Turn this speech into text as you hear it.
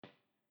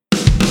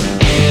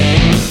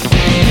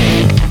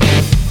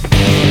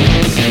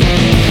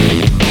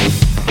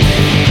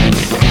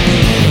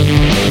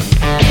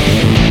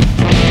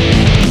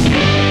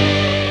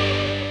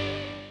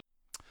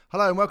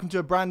Hello and welcome to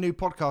a brand new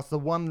podcast, the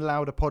One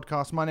Louder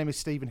podcast. My name is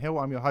Stephen Hill.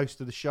 I'm your host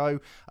of the show.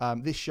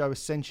 This show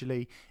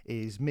essentially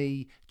is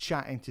me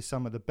chatting to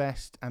some of the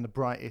best and the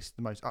brightest,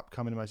 the most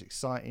upcoming, the most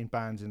exciting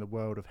bands in the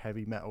world of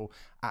heavy metal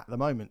at the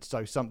moment.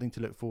 So something to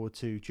look forward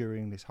to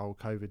during this whole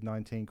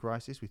COVID-19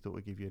 crisis. We thought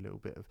we'd give you a little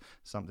bit of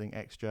something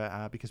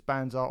extra because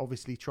bands are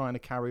obviously trying to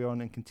carry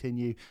on and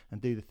continue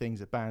and do the things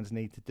that bands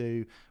need to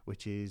do,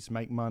 which is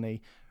make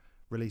money,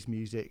 release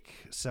music,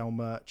 sell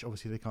merch.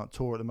 Obviously, they can't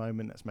tour at the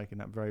moment. That's making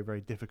that very,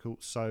 very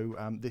difficult. So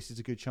this is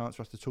a good chance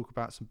for us to talk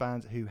about some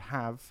bands who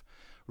have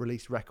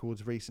released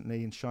records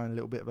recently and shine a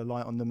little bit of a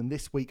light on them. And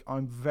this week,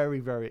 I'm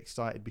very, very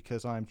excited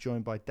because I am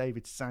joined by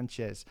David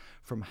Sanchez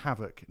from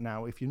Havok.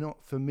 Now, if you're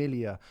not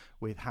familiar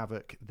with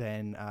Havok,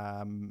 then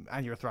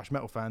and you're a thrash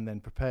metal fan, then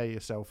prepare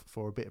yourself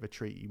for a bit of a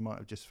treat. You might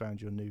have just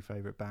found your new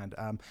favourite band.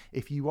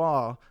 If you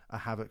are a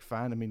Havok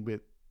fan, I mean,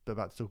 we're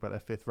about to talk about their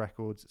fifth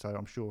record, so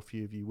I'm sure a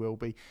few of you will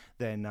be,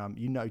 then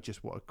you know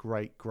just what a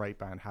great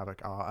band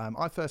Havok are.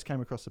 I first came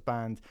across the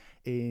band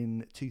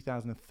in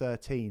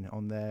 2013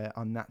 on their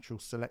Unnatural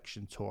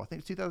Selection tour. I think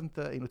it was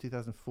 2013 or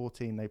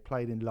 2014. They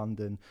played in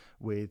London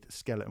with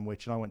Skeleton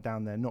Witch, and I went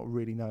down there not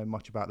really knowing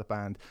much about the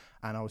band,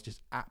 and I was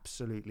just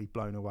absolutely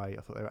blown away.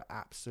 I thought they were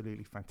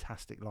absolutely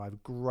fantastic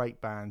live. Great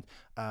band.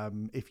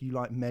 If you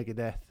like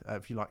Megadeth,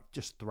 if you like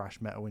just thrash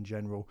metal in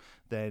general,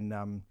 then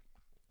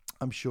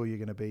I'm sure you're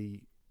going to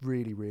be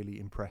really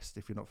impressed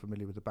if you're not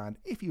familiar with the band.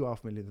 If you are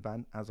familiar with the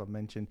band, as I've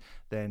mentioned,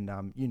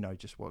 then you know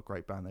just what a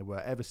great band they were.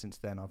 Ever since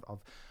then,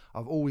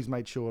 I've always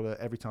made sure that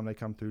every time they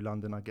come through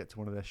London, I get to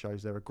one of their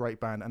shows. They're a great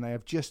band, and they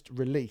have just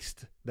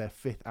released their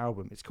fifth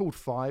album. It's called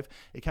 5.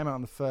 It came out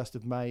on the 1st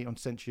of May on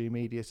Century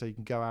Media, so you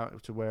can go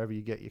out to wherever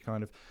you get your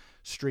kind of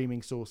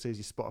streaming sources,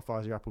 your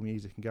Spotify, your Apple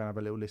Music, and go and have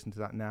a little listen to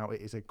that now.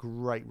 It is a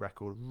great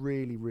record,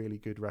 really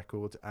good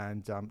record,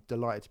 and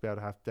delighted to be able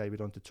to have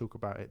David on to talk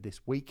about it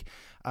this week.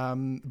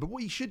 But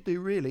what you should do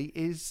really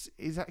is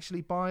actually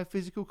buy a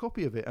physical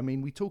copy of it. I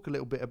mean, we talk a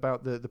little bit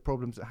about the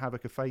problems that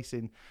Havok are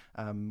facing,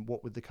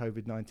 what with the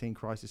COVID-19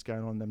 crisis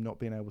going on, them not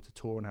being able to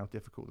tour and how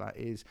difficult that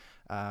is.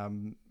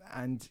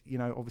 And, you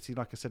know, obviously,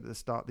 like I said at the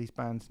start, these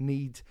bands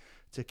need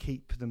to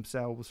keep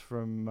themselves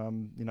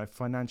from,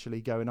 financially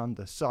going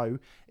under. So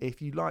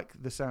if you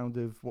like the sound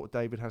of what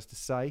David has to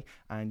say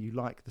and you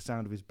like the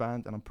sound of his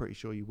band, and I'm pretty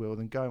sure you will,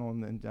 then go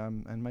on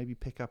and maybe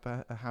pick up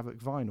a Havok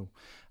vinyl.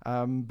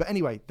 But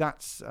anyway,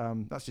 that's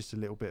just a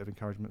little bit of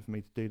encouragement for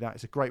me to do that.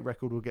 It's a great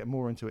record. We'll get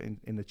more into it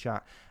in the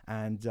chat.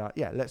 And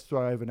let's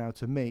throw over now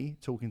to me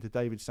talking to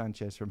David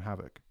Sanchez from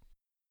Havok.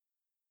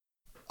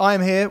 I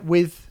am here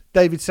with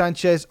David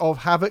Sanchez of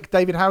Havok.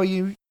 David, how are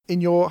you in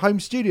your home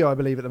studio, I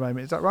believe, at the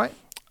moment? Is that right?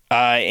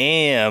 I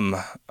am.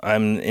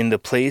 I'm in the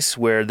place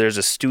where there's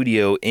a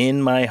studio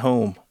in my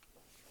home.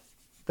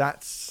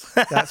 That's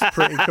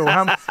pretty cool.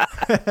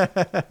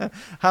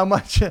 How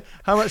much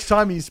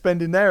time are you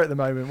spending there at the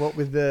moment? What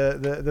with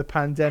the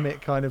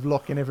pandemic kind of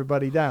locking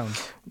everybody down?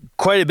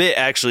 Quite a bit,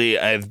 actually.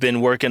 I've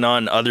been working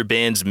on other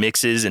bands'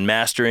 mixes and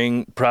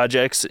mastering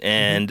projects,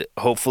 and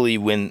hopefully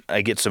when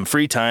I get some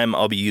free time,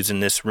 I'll be using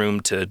this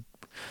room to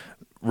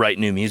write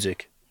new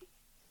music.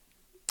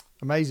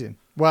 Amazing.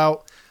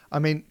 Well, I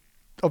mean,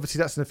 obviously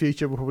that's in the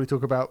future. We'll probably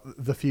talk about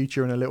the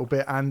future in a little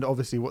bit, and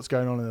obviously what's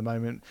going on in the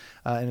moment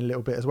in a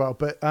little bit as well.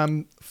 But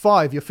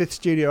 5, your fifth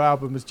studio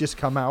album, has just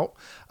come out.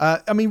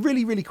 I mean,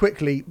 really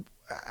quickly,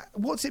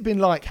 what's it been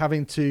like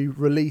having to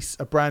release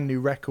a brand new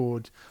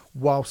record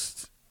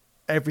whilst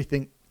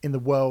everything in the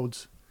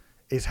world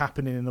is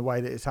happening in the way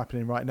that it's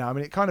happening right now? I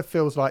mean, it kind of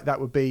feels like that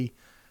would be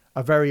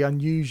a very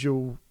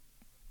unusual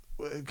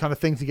kind of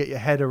thing to get your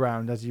head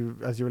around as you're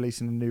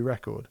releasing a new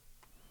record.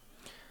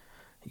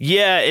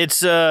 Yeah, it's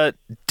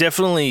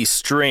definitely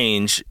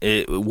strange.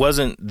 It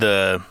wasn't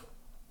the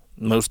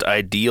most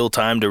ideal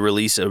time to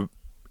release an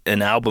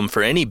album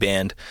for any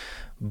band,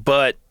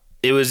 but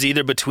it was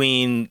either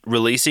between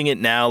releasing it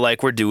now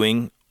like we're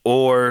doing,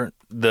 or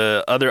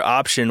the other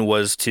option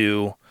was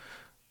to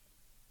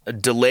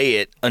delay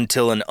it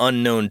until an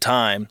unknown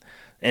time.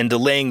 And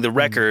delaying the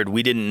record,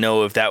 we didn't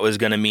know if that was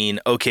going to mean,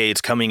 okay,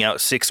 it's coming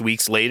out 6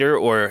 weeks later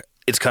or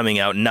it's coming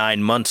out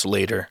 9 months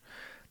later.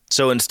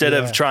 So instead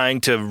of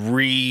trying to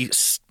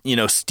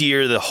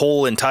steer the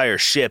whole entire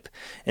ship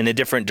in a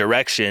different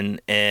direction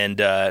and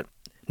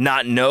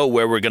not know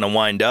where we're going to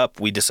wind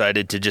up, we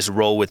decided to just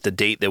roll with the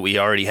date that we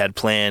already had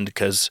planned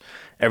because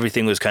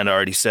everything was kind of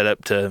already set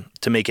up to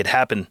make it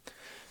happen.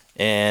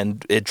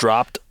 And it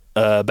dropped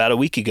about a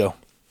week ago.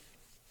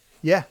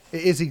 Yeah,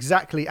 it is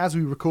exactly, as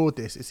we record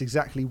this, it's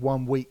exactly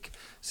 1 week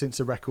since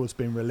the record's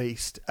been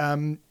released.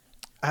 How's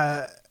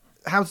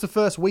the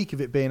first week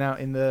of it being out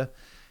in the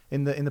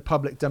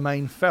public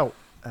domain felt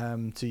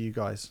to you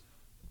guys?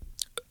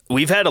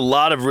 We've had a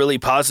lot of really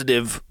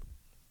positive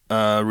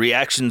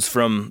reactions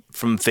from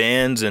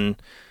fans,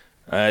 and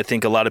I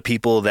think a lot of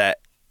people that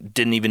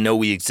didn't even know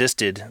we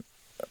existed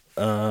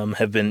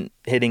have been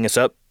hitting us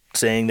up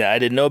saying that I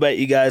didn't know about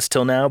you guys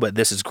till now, but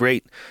this is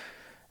great.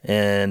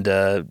 And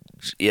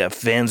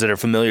fans that are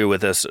familiar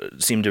with us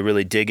seem to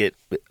really dig it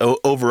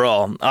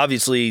overall.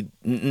 Obviously,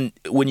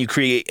 when you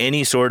create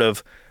any sort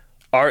of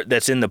art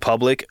that's in the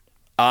public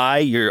eye,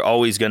 you're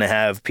always going to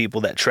have people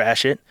that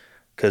trash it,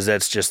 because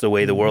that's just the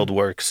way the world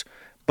works.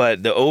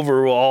 But the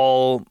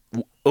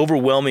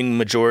overwhelming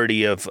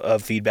majority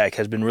of feedback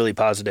has been really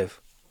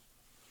positive.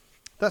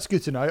 That's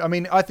good to know. I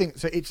mean, I think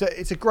so.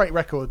 It's a great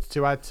record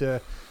to add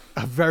to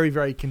a very,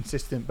 very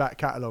consistent back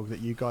catalogue that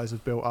you guys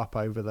have built up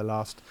over the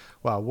last,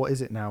 well, what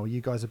is it now?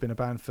 You guys have been a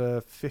band for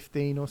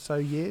 15 or so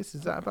years.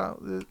 Is that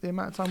about the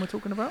amount of time we're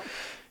talking about?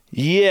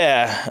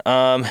 Yeah.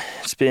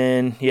 It's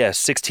been,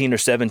 16 or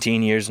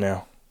 17 years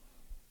now.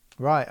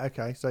 Right.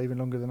 Okay. So even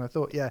longer than I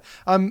thought. Yeah.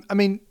 I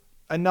mean,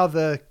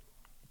 another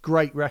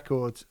great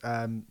record.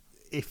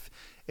 If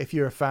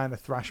you're a fan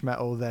of thrash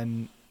metal,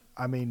 then,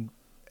 I mean,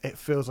 it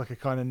feels like a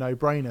kind of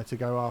no-brainer to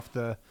go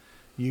after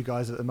you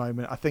guys at the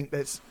moment. I think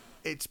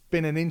it's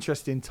been an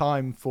interesting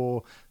time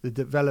for the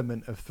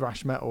development of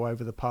thrash metal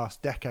over the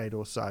past decade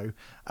or so.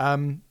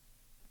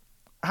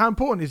 How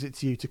important is it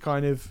to you to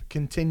kind of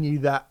continue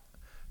that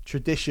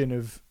tradition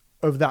of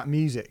that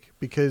music?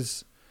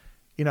 Because,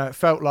 it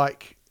felt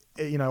like,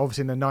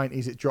 obviously in the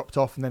 90s it dropped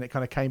off, and then it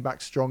kind of came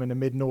back strong in the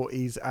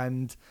mid-noughties,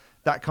 and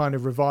that kind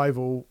of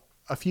revival,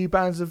 a few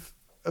bands have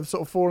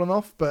sort of fallen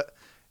off, but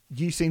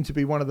you seem to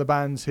be one of the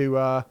bands who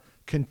are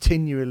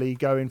continually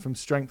going from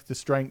strength to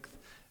strength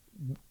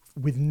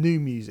with new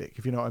music,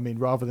 if you know what I mean,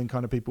 rather than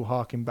kind of people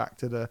harking back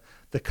to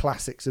the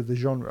classics of the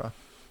genre.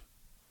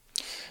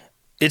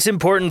 It's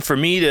important for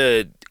me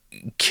to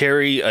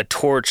carry a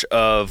torch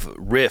of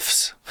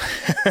riffs.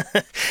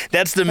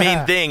 That's the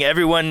main thing.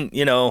 Everyone,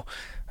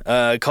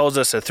 calls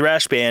us a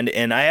thrash band,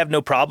 and I have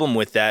no problem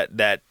with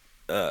that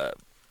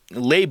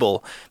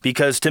label,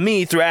 because to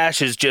me,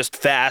 thrash is just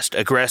fast,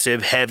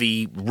 aggressive,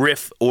 heavy,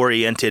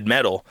 riff-oriented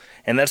metal,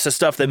 and that's the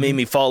stuff that made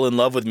me fall in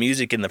love with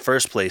music in the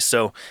first place.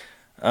 So,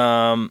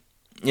 I'm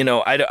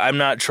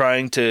not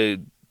trying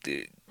to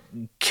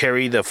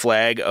carry the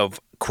flag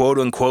of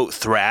quote-unquote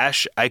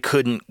thrash. I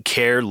couldn't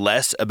care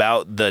less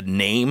about the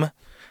name,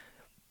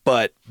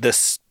 but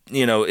this,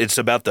 it's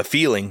about the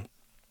feeling,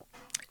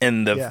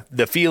 and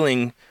the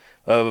feeling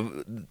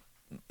of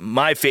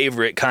my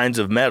favorite kinds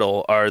of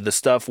metal are the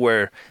stuff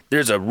where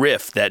there's a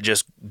riff that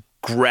just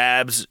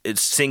grabs, it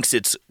sinks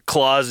its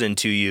claws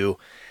into you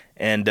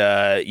and,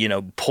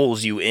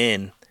 pulls you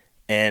in.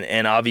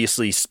 And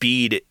obviously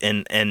speed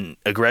and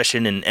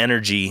aggression and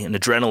energy and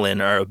adrenaline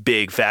are a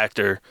big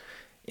factor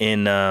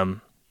in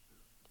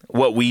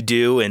what we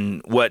do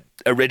and what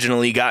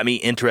originally got me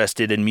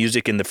interested in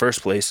music in the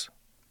first place.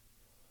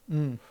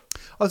 I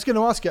was going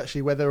to ask you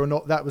actually whether or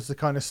not that was the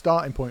kind of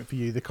starting point for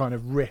you, the kind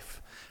of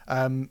riff.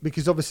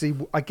 Because obviously,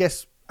 I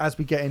guess as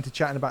we get into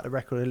chatting about the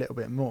record a little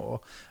bit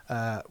more,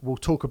 we'll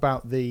talk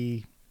about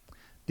the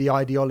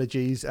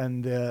ideologies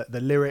and the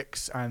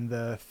lyrics and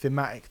the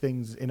thematic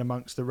things in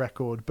amongst the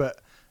record.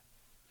 But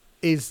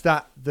is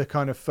that the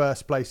kind of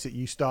first place that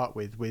you start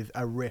with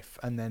a riff,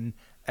 and then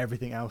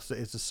everything else that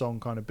is the song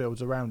kind of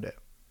builds around it?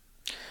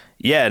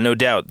 Yeah, no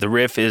doubt. The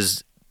riff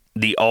is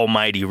the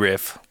almighty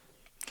riff.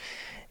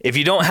 If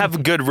you don't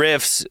have good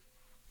riffs,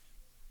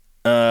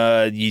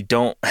 you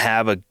don't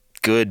have a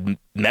good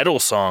metal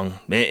song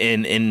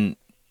in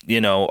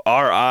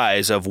our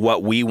eyes of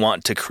what we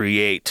want to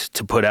create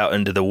to put out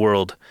into the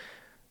world.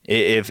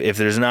 If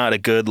there's not a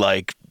good,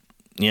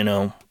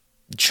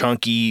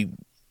 chunky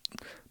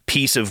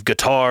piece of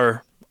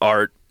guitar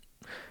art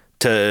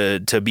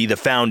to be the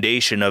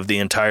foundation of the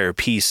entire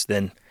piece,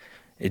 then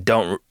it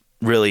don't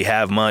really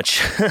have much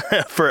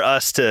for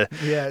us to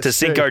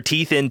sink our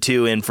teeth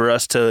into, and for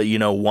us to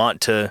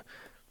want to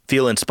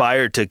feel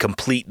inspired to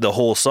complete the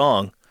whole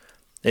song.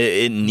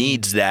 It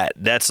needs that.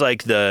 That's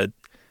like that's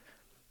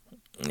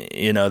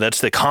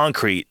the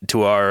concrete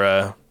to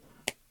our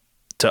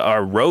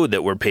road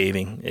that we're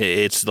paving.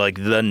 It's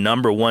like the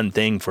number one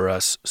thing for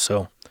us.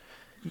 So,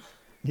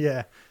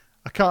 yeah,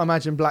 I can't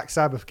imagine Black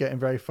Sabbath getting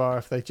very far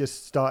if they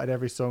just started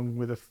every song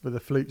with a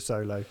flute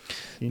solo.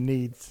 You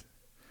need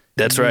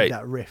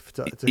that riff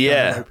to kind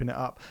of open it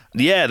up.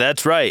 Yeah,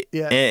 that's right.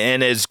 Yeah.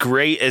 And as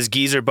great as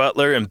Geezer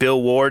Butler and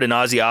Bill Ward and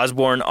Ozzy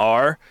Osbourne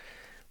are,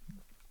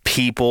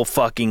 people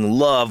fucking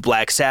love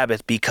Black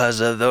Sabbath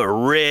because of the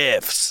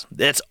riffs.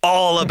 It's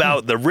all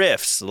about the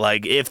riffs.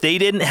 Like, if they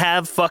didn't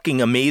have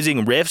fucking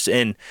amazing riffs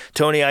and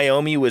Tony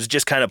Iommi was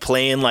just kind of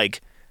playing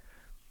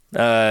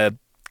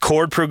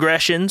chord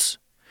progressions,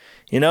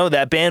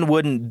 that band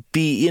wouldn't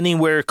be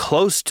anywhere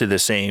close to the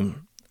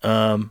same.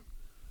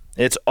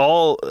 It's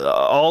all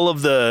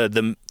of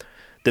the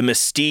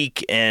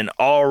mystique and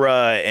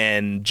aura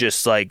and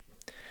just like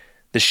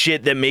the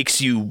shit that makes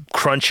you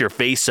crunch your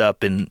face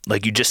up and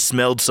like you just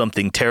smelled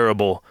something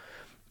terrible.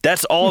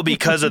 That's all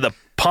because of the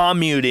palm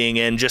muting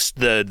and just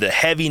the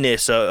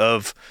heaviness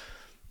of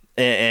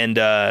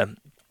I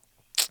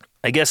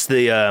guess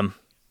the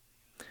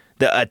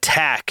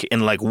attack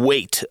and like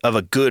weight of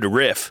a good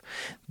riff.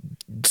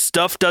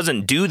 Stuff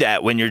doesn't do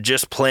that when you're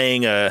just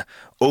playing a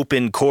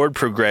open chord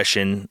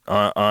progression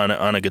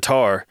on a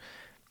guitar.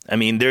 I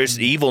mean, there's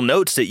evil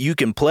notes that you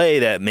can play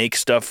that make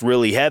stuff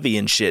really heavy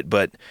and shit,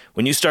 but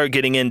when you start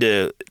getting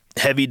into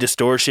heavy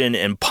distortion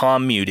and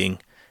palm muting,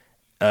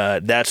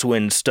 that's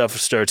when stuff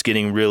starts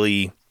getting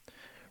really,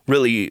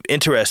 really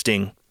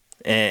interesting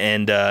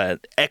and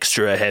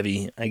extra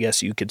heavy, I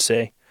guess you could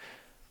say.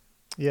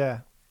 Yeah.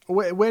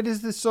 Where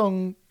does the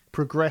song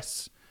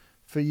progress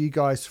for you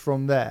guys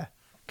from there?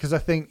 Because I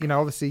think,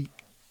 obviously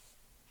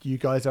you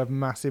guys have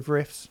massive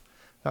riffs.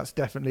 That's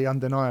definitely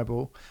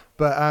undeniable.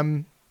 But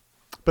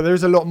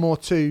there's a lot more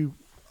to,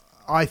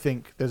 I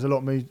think, there's a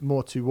lot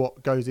more to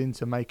what goes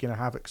into making a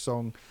Havok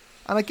song.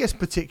 And I guess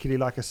particularly,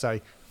 like I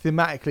say,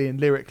 thematically and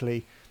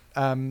lyrically,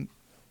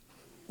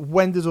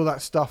 when does all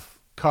that stuff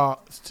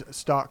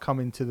start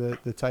coming to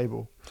the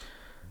table?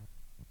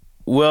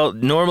 Well,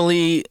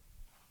 normally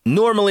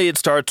it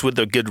starts with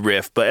a good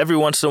riff, but every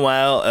once in a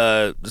while,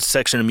 a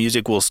section of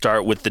music will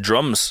start with the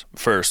drums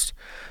first,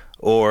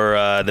 or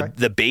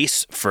the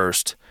bass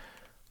first.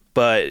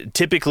 But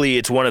typically,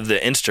 it's one of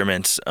the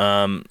instruments.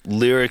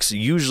 Lyrics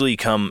usually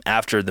come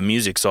after the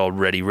music's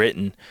already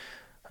written.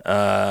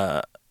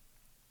 But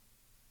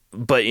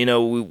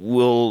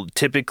we'll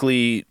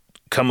typically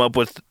come up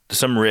with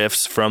some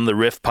riffs from the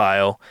riff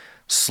pile,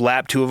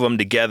 slap two of them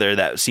together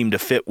that seem to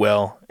fit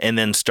well, and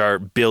then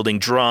start building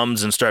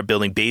drums and start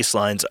building bass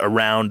lines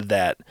around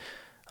that.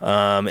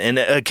 And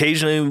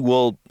occasionally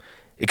we'll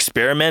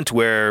experiment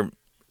where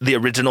the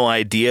original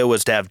idea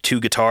was to have two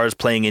guitars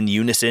playing in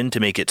unison to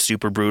make it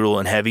super brutal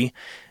and heavy.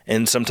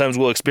 And sometimes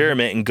we'll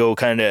experiment and go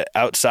kind of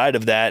outside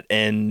of that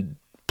and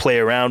play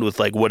around with,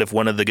 like, what if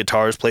one of the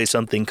guitars plays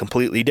something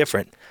completely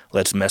different?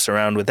 Let's mess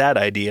around with that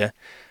idea.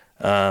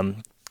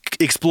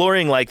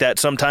 Exploring like that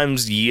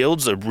sometimes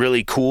yields a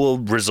really cool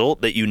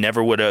result that you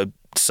never would have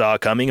saw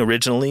coming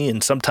originally,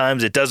 and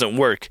sometimes it doesn't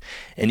work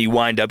and you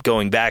wind up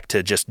going back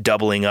to just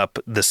doubling up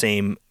the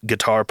same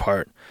guitar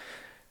part.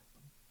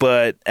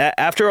 But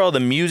after all the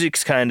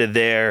music's kind of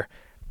there,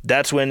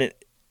 that's when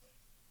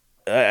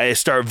I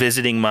start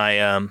visiting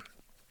my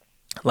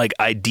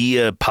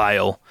idea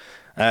pile.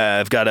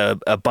 I've got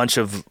a bunch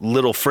of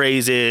little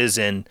phrases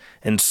and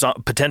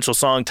potential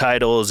song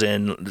titles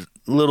and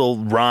little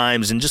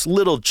rhymes and just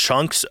little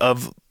chunks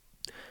of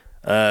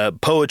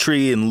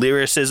poetry and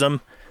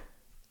lyricism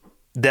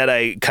that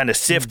I kind of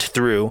sift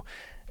through.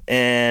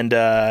 And,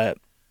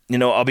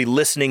 I'll be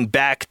listening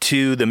back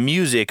to the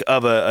music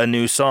of a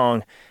new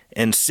song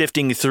and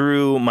sifting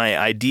through my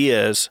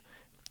ideas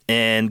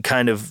and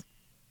kind of,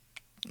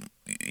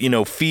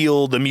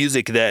 feel the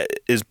music that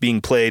is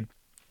being played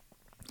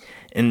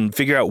and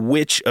figure out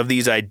which of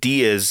these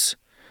ideas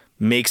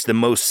makes the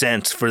most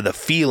sense for the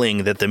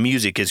feeling that the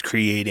music is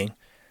creating.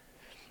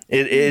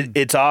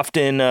 It's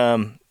often,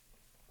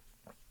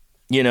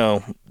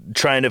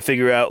 trying to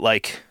figure out,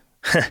 like,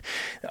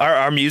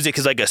 our music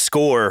is like a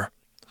score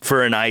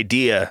for an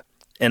idea,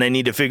 and I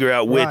need to figure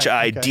out which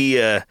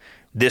idea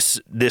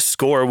this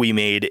score we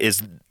made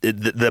is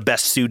the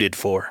best suited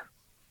for.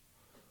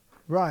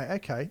 Right.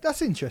 Okay.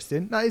 That's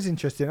interesting. That is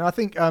interesting. I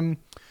think, I'm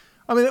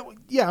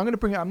going to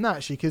bring it up now,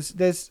 actually, because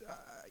there's,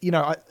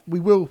 we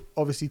will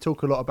obviously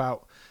talk a lot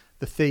about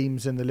the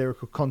themes and the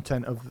lyrical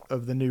content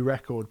of the new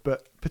record,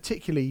 but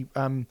particularly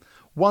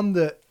one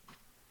that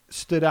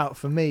stood out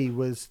for me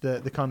was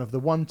the kind of the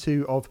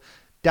 1-2 of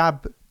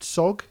Dab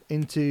Sog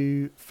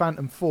into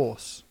Phantom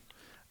Force.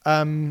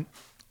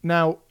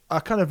 Now, I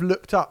kind of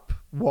looked up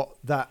what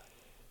that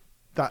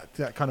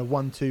kind of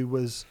 1-2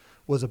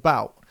 was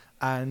about.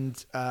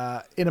 And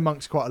in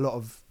amongst quite a lot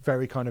of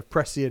very kind of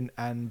prescient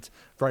and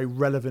very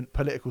relevant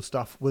political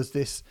stuff was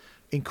this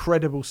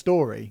incredible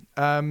story.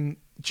 Do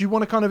you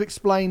want to kind of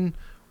explain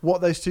what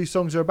those two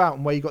songs are about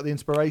and where you got the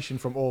inspiration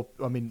from? Or,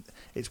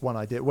 it's one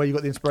idea. Where you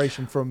got the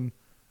inspiration from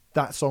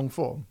that song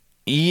form?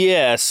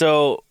 Yeah,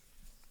 so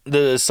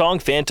the song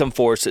Phantom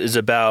Force is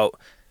about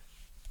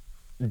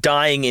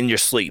dying in your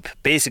sleep,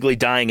 basically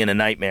dying in a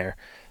nightmare.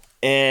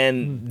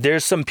 And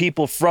there's some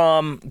people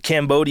from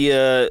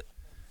Cambodia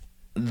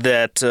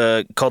that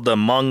called the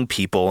Hmong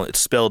people. It's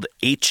spelled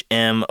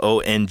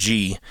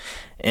Hmong,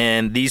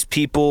 and these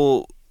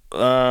people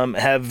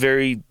have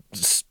very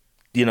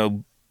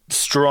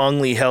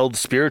strongly held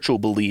spiritual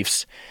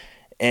beliefs.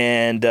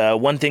 And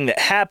one thing that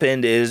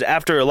happened is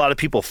after a lot of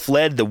people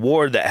fled the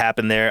war that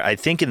happened there, I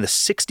think in the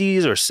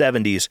 60s or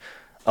 70s,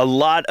 a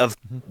lot of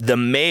the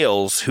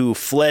males who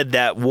fled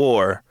that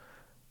war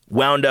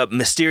wound up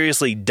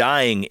mysteriously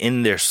dying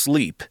in their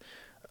sleep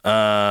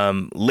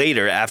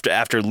later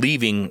after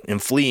leaving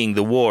and fleeing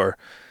the war.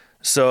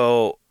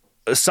 So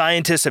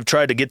scientists have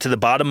tried to get to the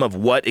bottom of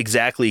what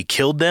exactly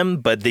killed them,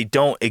 but they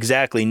don't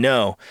exactly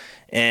know.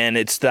 And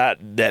it's that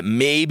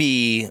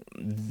maybe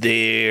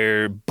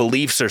their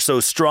beliefs are so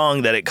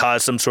strong that it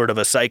caused some sort of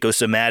a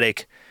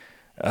psychosomatic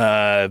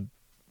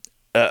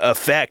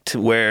effect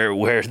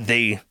where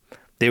they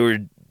were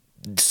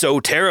so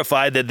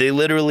terrified that they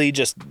literally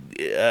just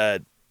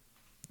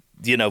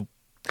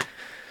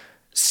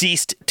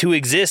ceased to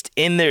exist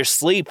in their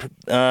sleep,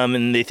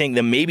 and they think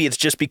that maybe it's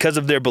just because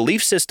of their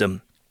belief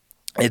system.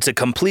 It's a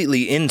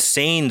completely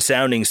insane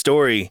sounding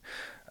story,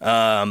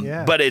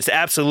 But it's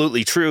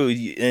absolutely true.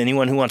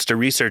 Anyone who wants to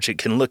research it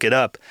can look it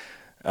up.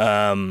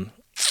 And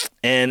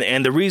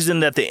the reason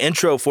that the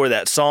intro for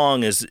that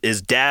song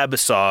is Dab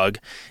Sog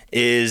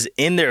is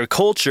in their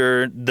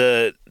culture,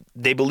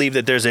 they believe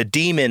that there's a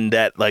demon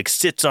that like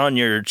sits on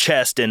your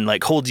chest and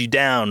like holds you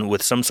down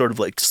with some sort of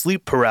like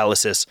sleep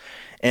paralysis,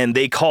 and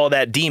they call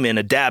that demon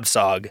a Dab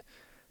Sog.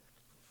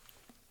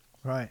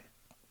 Right.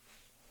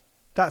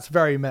 That's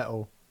very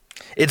metal.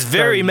 It's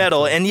very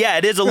metal, and yeah,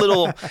 it is a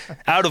little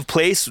out of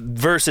place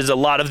versus a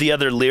lot of the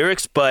other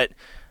lyrics, but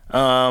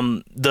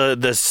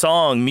the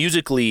song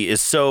musically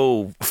is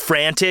so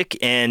frantic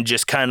and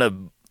just kind of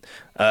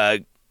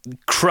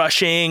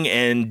crushing,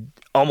 and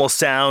almost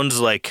sounds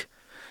like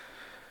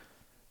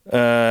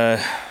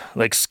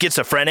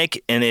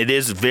schizophrenic, and it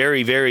is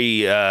very,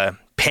 very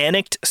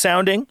panicked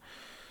sounding.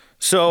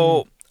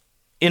 So,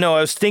 I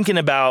was thinking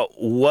about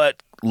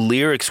what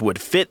lyrics would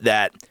fit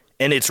that,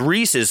 and it's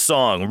Reese's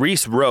song.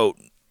 Reese wrote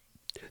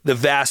the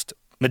vast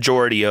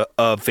majority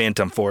of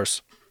Phantom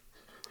Force.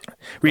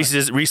 Reese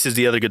is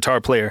the other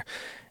guitar player,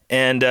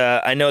 and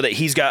I know that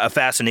he's got a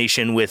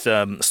fascination with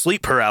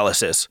sleep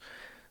paralysis.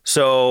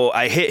 So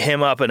I hit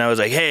him up and I was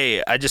like,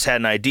 "Hey, I just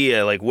had an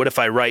idea. Like, what if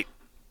I write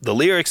the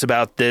lyrics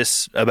about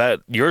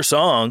your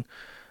song?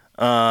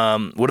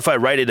 What if I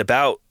write it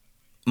about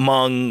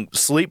Hmong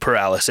sleep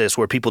paralysis,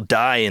 where people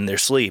die in their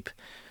sleep?"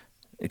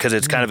 Because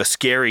it's kind of a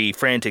scary,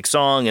 frantic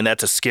song, and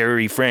that's a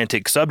scary,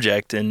 frantic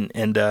subject.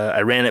 And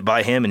I ran it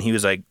by him, and he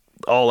was like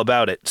all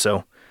about it.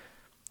 So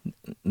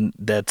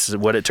that's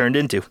what it turned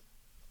into.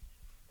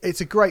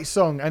 It's a great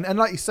song, and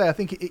like you say, I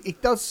think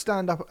it does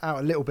stand out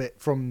a little bit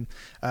from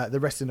the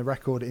rest of the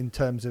record in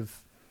terms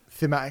of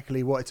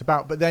thematically what it's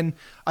about. But then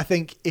I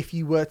think if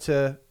you were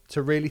to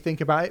really think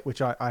about it,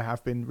 which I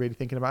have been really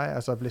thinking about it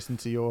as I've listened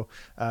to your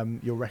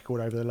record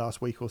over the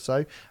last week or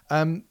so,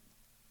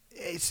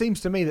 it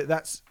seems to me that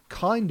that's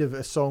kind of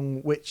a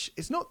song which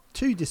is not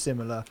too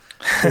dissimilar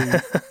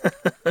to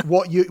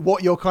what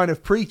you're kind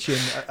of preaching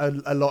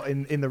a lot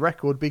in the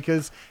record,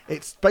 because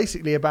it's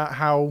basically about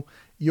how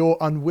your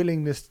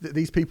unwillingness,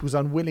 these people's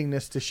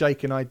unwillingness to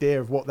shake an idea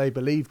of what they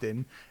believed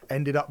in,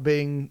 ended up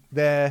being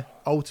their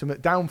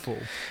ultimate downfall.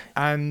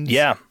 And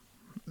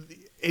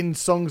in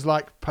songs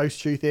like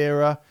Post-Truth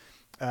Era,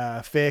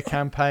 Fear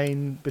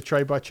Campaign,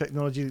 Betrayed by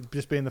Technology,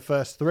 just being the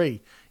first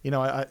three,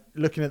 I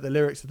looking at the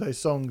lyrics of those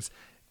songs,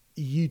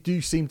 you do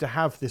seem to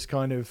have this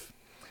kind of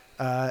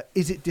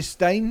is it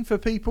disdain for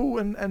people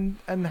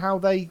and how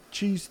they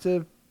choose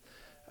to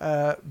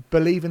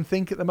believe and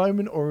think at the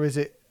moment, or is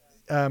it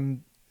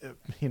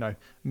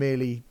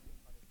merely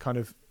kind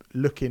of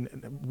looking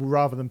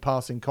rather than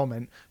passing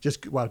comment,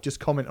 just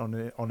comment on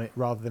it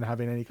rather than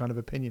having any kind of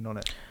opinion on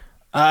it?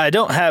 I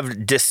don't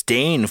have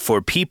disdain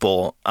for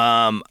people.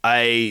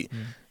 I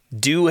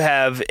do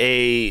have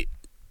a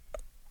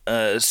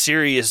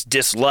serious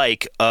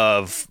dislike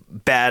of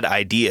bad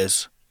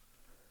ideas.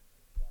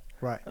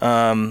 Right.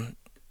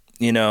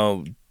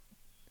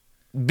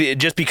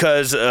 Just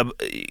because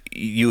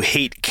you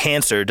hate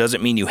cancer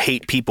doesn't mean you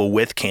hate people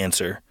with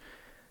cancer.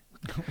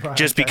 Right,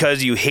 just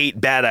because you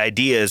hate bad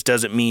ideas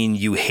doesn't mean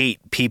you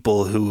hate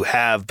people who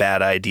have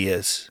bad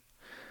ideas.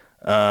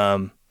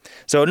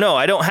 So no,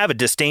 I don't have a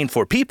disdain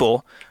for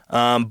people,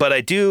 but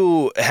I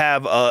do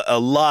have a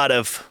lot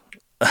of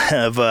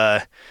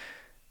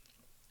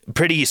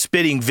pretty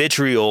spitting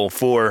vitriol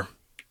for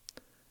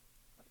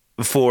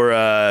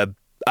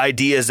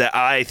ideas that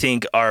I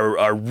think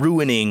are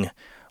ruining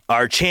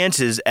our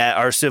chances at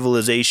our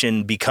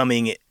civilization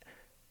becoming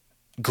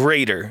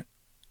greater.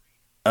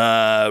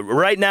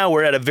 Right now,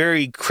 we're at a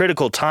very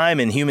critical time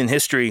in human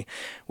history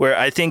where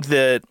I think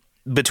that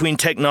between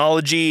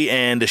technology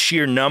and the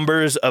sheer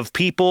numbers of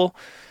people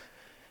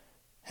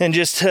and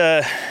just,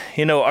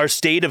 our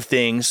state of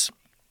things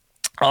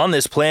on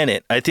this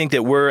planet, I think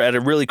that we're at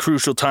a really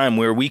crucial time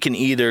where we can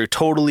either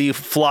totally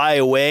fly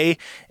away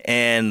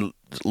and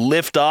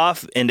lift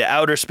off into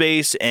outer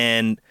space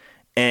and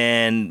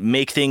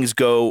make things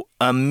go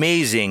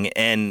amazing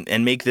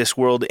and make this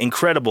world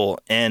incredible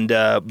and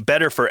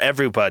better for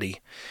everybody.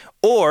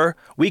 Or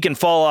we can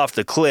fall off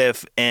the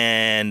cliff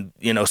and,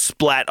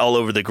 splat all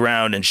over the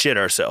ground and shit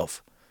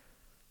ourselves.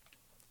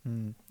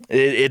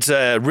 It's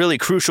a really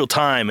crucial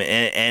time,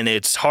 and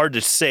it's hard to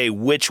say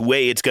which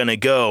way it's going to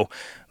go.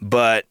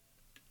 But,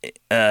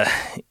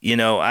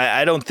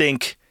 I don't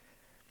think...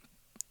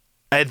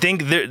 I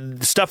think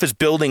stuff is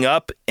building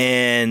up,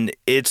 and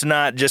it's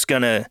not just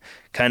going to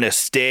kind of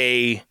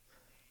stay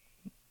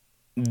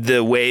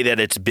the way that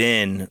it's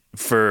been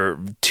for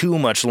too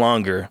much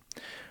longer.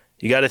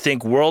 You got to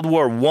think World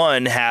War I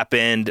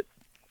happened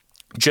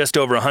just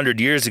over 100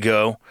 years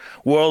ago.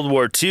 World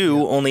War II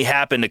only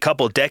happened a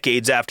couple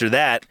decades after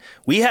that.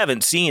 We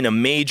haven't seen a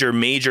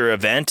major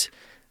event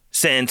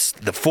since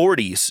the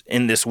 40s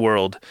in this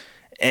world.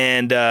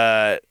 And,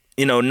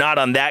 not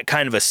on that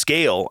kind of a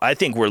scale. I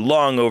think we're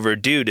long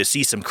overdue to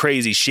see some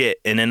crazy shit.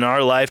 And in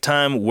our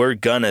lifetime, we're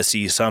going to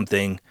see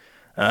something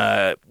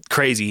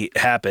crazy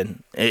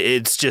happen.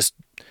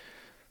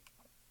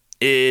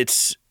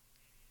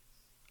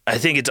 I I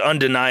think it's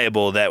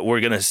undeniable that we're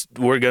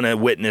gonna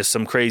witness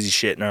some crazy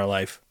shit in our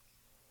life.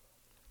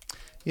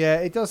 Yeah,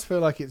 it does feel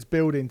like it's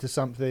building to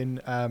something.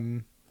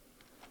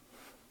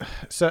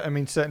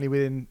 Certainly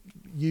within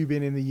you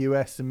being in the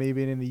US and me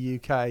being in the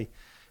UK,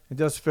 it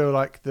does feel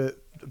like that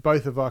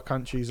both of our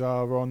countries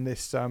are on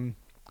this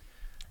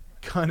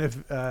kind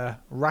of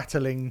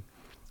rattling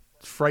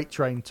freight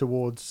train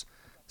towards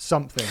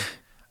something.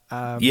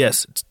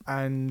 Yes,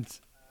 and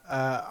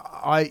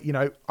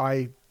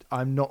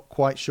I'm not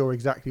quite sure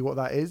exactly what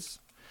that is,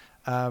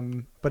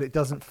 but it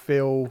doesn't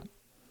feel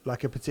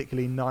like a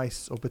particularly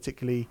nice or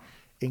particularly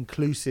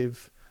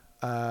inclusive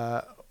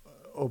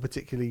or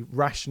particularly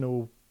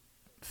rational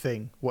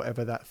thing,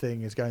 whatever that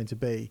thing is going to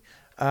be.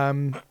 I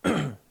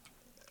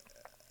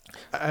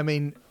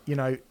mean,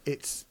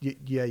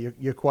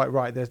 you're quite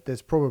right.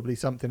 There's probably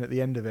something at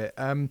the end of it.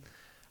 I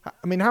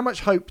mean, how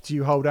much hope do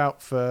you hold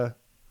out for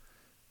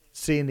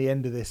seeing the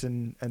end of this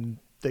and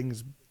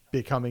things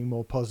becoming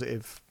more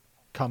positive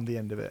come the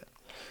end of it?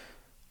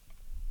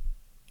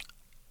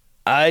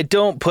 I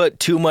don't put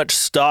too much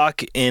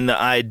stock in the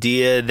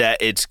idea that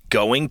it's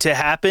going to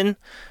happen,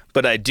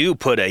 but I do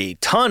put a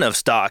ton of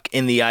stock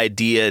in the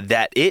idea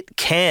that it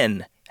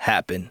can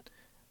happen.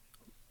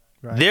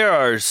 Right. There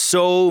are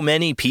so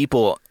many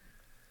people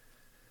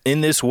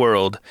in this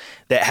world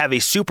that have a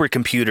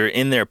supercomputer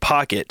in their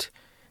pocket.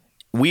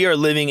 We are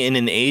living in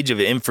an age of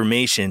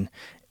information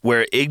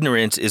where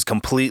ignorance is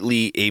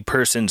completely a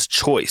person's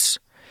choice.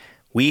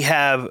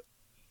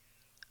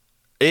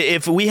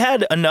 If we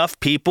had enough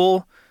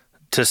people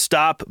to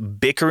stop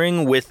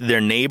bickering with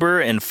their neighbor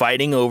and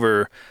fighting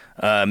over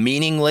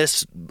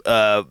meaningless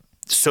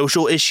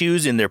social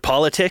issues in their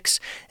politics,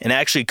 and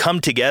actually come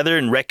together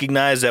and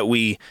recognize that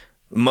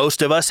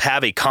most of us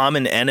have a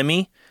common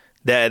enemy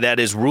that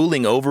is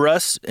ruling over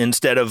us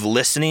instead of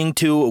listening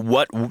to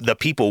what the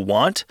people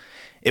want.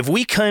 If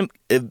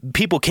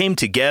people came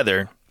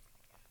together,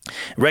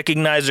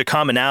 recognize their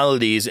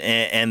commonalities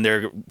and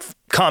their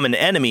common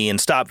enemy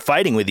and stopped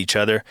fighting with each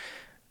other,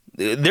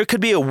 there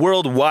could be a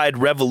worldwide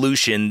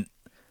revolution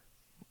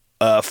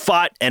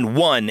fought and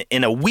won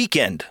in a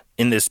weekend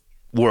in this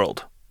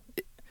world.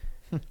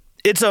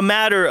 It's a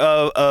matter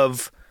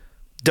of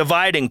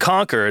divide and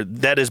conquer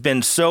that has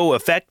been so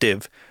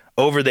effective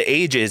over the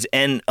ages,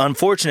 and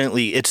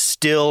unfortunately, it's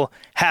still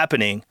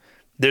happening.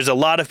 There's a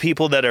lot of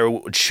people that are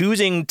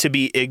choosing to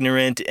be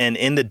ignorant and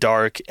in the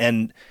dark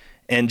and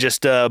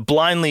just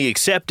blindly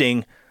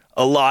accepting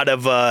a lot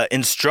of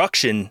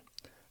instruction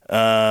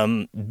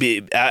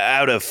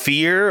out of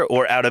fear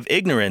or out of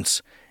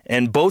ignorance.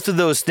 And both of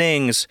those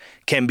things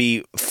can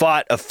be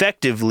fought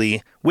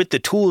effectively with the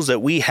tools that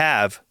we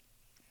have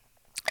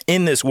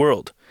in this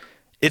world.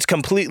 It's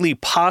completely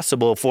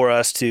possible for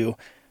us to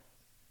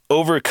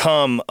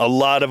overcome a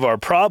lot of our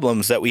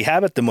problems that we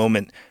have at the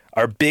moment.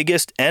 Our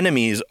biggest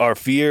enemies are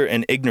fear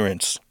and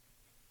ignorance.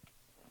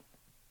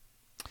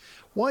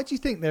 Why do you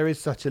think there is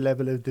such a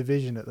level of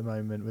division at the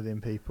moment within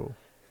people?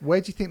 Where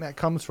do you think that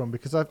comes from?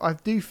 Because I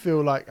do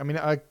feel like, I mean,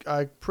 I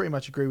pretty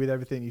much agree with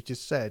everything you've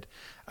just said.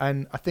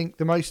 And I think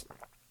the most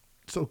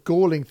sort of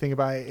galling thing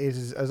about it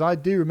is as I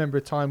do remember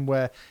a time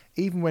where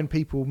even when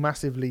people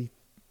massively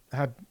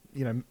had,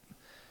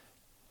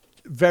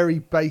 very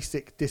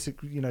basic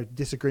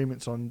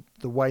disagreements on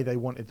the way they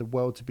wanted the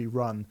world to be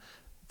run,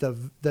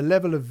 the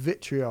level of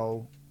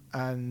vitriol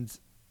and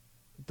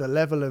the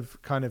level of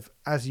kind of,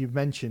 as you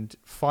mentioned,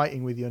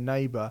 fighting with your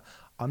neighbour,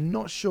 I'm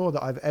not sure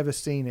that I've ever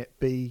seen it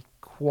be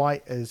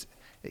quite as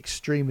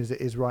extreme as it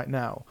is right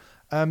now.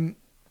 Do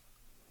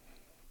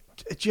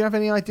you have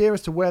any idea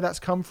as to where that's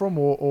come from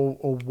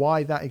or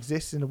why that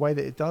exists in the way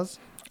that it does?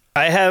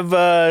 I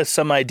have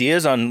some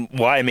ideas on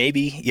why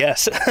maybe,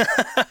 yes.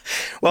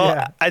 Well,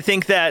 yeah. I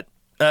think that,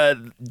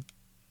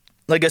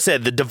 like I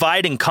said, the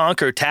divide and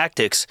conquer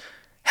tactics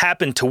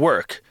happen to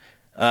work.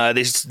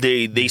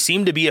 They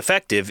seem to be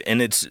effective,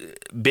 and it's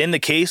been the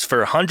case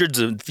for hundreds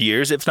of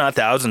years, if not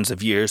thousands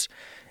of years.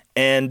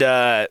 And,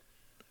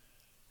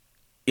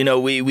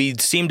 we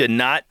seem to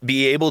not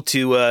be able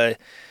to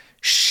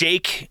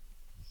shake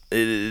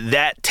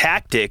that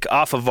tactic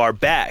off of our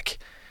back.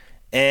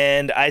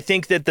 And I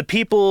think that the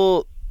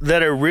people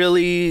that are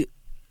really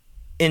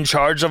in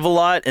charge of a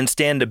lot and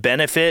stand to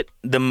benefit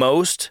the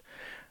most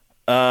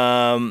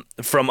from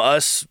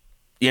us,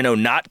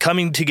 not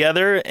coming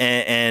together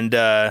and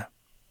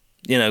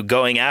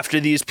going after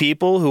these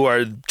people who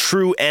are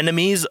true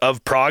enemies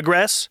of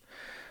progress,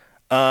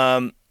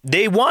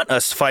 they want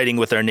us fighting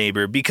with our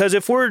neighbor, because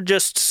if we're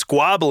just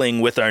squabbling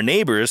with our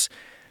neighbors,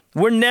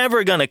 we're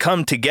never going to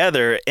come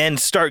together and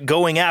start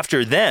going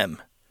after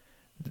them.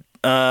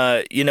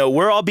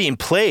 We're all being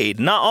played.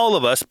 Not all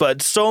of us,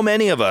 but so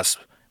many of us,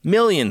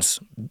 millions,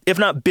 if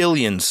not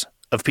billions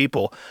of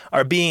people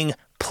are being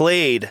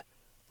played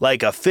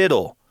like a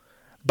fiddle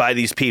by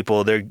these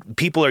people.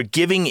 People are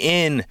giving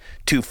in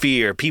to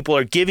fear. People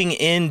are giving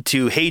in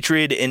to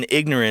hatred and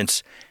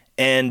ignorance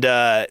and,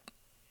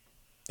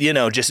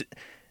 just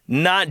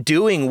not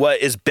doing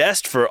what is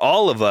best for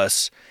all of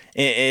us.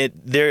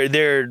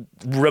 They're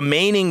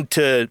remaining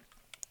to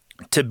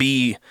to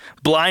be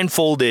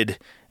blindfolded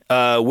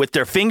with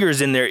their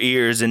fingers in their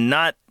ears and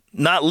not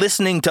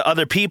listening to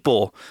other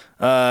people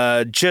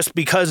just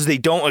because they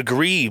don't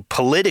agree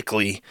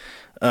politically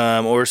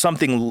or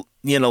something,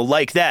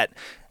 like that.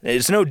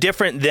 It's no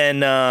different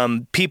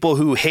than people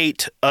who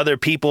hate other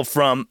people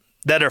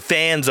that are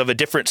fans of a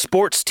different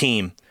sports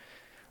team.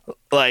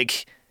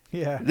 Like,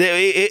 yeah,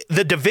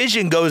 the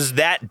division goes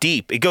that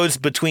deep. It goes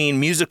between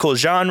musical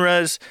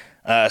genres,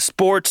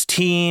 sports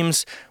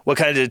teams, what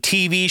kinds of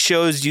TV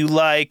shows you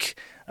like,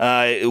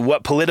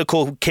 what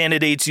political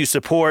candidates you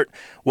support,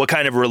 what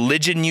kind of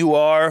religion you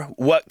are,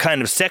 what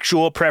kind of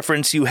sexual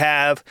preference you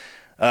have,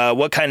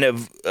 what kind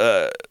of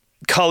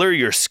color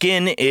your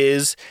skin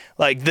is.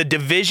 Like, the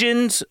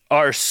divisions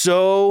are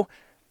so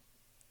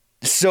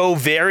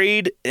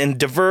varied and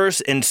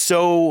diverse, and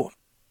so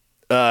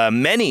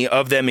many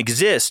of them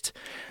exist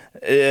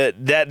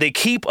that they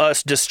keep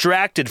us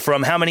distracted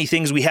from how many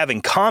things we have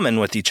in common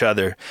with each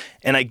other.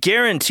 And I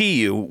guarantee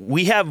you,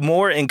 we have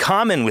more in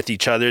common with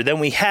each other than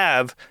we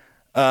have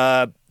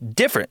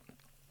different.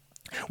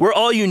 We're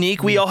all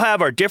unique. We all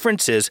have our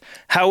differences.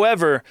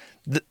 However,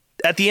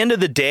 at the end of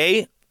the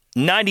day,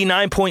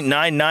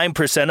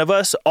 99.99% of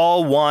us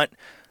all want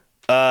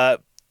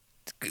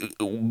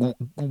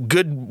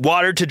good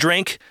water to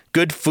drink,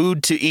 good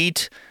food to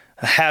eat,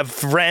 have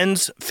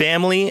friends,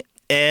 family,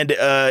 and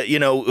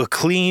a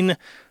clean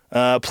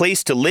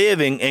place to live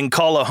and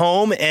call a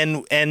home.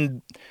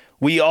 And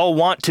we all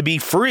want to be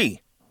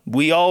free.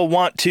 We all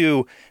want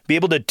to be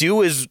able to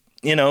do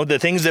the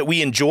things that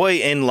we enjoy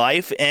in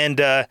life, and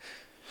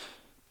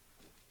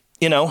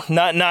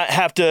not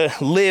have to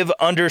live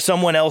under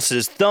someone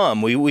else's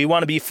thumb. We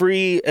want to be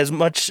free as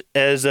much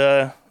as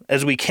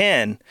we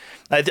can.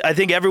 I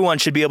think everyone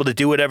should be able to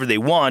do whatever they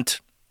want,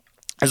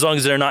 as long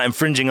as they're not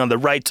infringing on the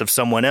rights of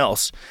someone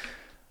else.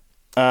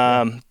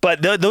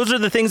 But those are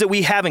the things that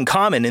we have in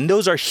common, and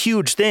those are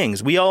huge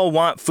things. We all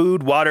want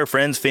food, water,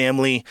 friends,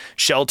 family,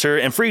 shelter,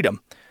 and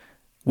freedom.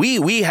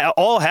 We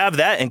all have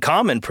that in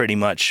common pretty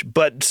much,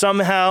 but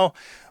somehow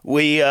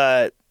we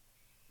are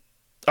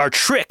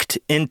tricked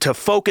into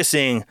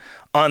focusing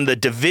on the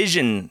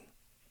division.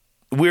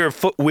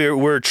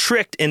 We're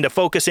tricked into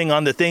focusing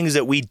on the things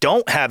that we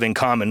don't have in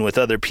common with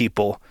other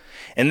people,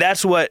 and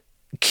that's what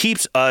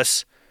keeps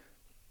us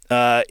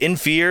in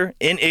fear,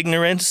 in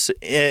ignorance,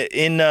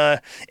 in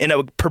a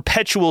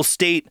perpetual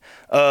state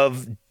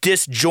of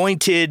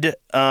disjointed,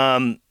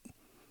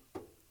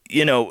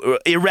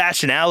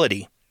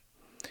 irrationality.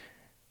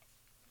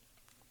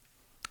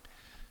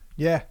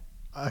 Yeah,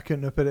 I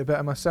couldn't have put it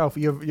better myself.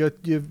 You're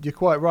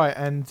quite right,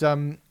 and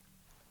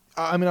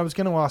I was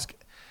going to ask,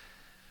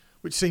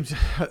 which seems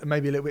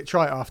maybe a little bit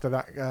trite after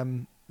that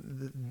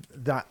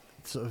that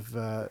sort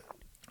of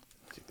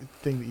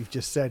thing that you've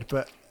just said,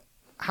 but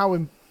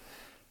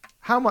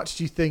how much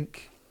do you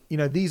think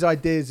these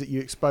ideas that you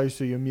expose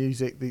through your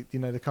music, the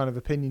kind of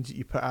opinions that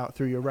you put out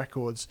through your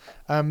records,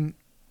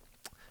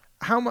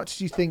 how much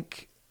do you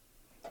think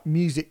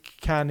music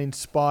can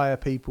inspire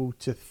people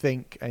to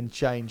think and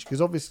change?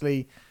 Because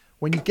obviously,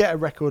 when you get a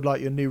record like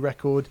your new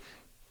record,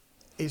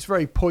 it's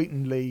very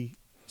pointedly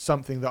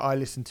something that I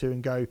listen to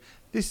and go,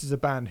 this is a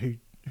band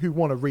who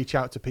want to reach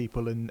out to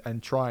people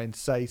and try and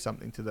say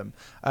something to them.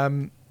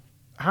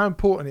 How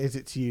important is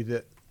it to you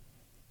that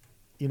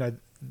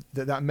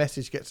that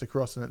message gets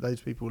across and that those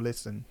people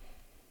listen?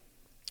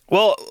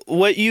 Well,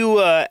 what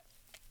you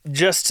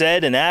just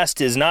said and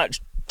asked is not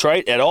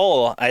trite at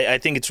all. I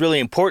think it's really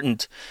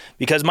important,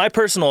 because my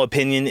personal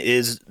opinion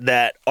is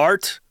that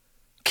art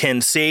can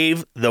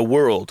save the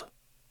world.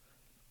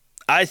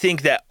 I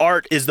think that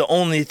art is the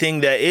only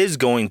thing that is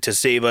going to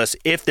save us,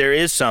 if there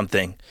is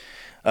something.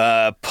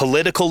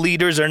 Political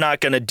leaders are not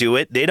going to do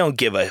it. They don't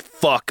give a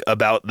fuck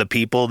about the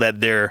people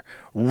that they're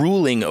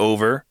ruling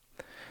over.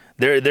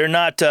 They're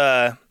not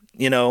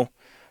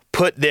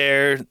put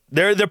there.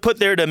 They're put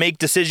there to make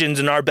decisions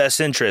in our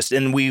best interest,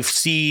 and we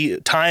see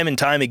time and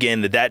time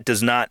again that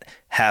does not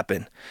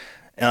happen.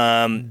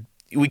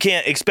 We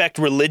can't expect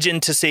religion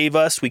to save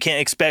us. We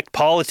can't expect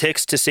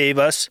politics to save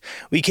us.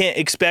 We can't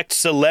expect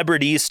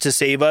celebrities to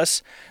save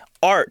us.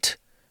 Art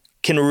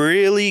can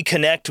really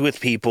connect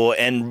with people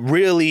and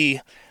really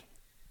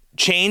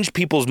change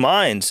people's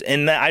minds.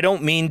 And I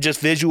don't mean just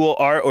visual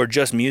art or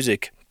just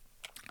music.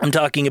 I'm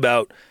talking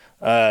about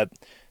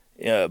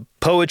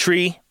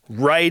poetry,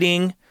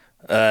 writing,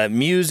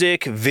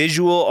 music,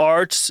 visual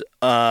arts,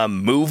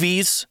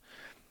 movies.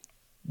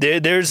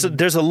 There's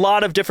a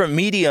lot of different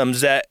mediums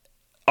that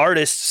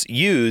artists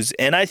use,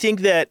 and I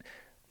think that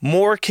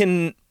more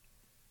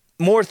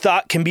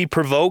thought can be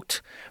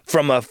provoked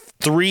from a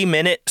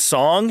 3-minute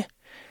song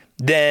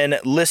than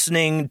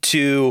listening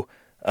to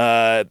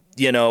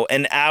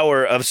an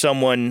hour of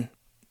someone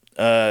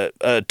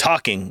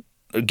talking,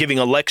 giving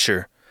a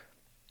lecture.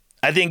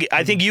 I think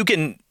you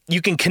can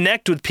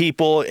connect with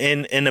people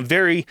in a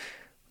very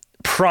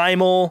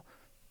primal,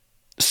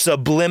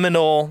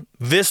 subliminal,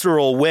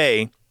 visceral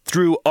way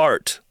through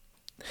art.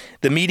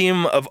 The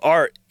medium of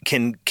art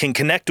can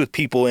connect with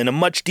people in a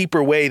much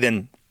deeper way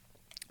than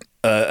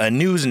a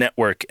news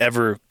network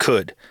ever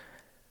could.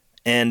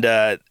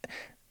 And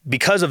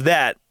because of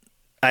that,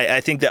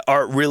 I think that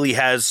art really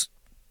has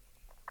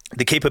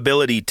the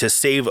capability to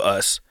save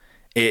us.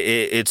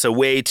 It's a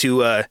way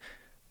to,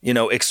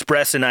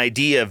 express an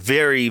idea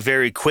very,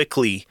 very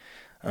quickly.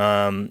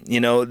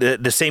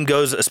 The same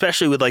goes,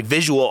 especially with like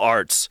visual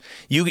arts.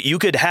 You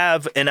could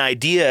have an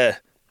idea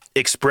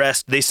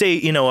expressed. They say,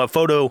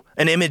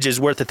 an image is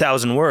worth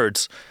 1,000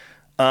 words.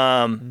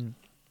 That's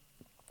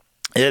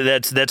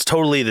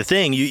totally the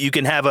thing. You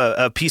can have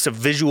a piece of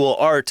visual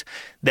art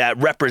that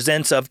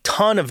represents a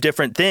ton of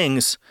different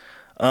things,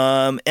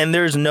 and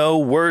there's no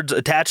words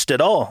attached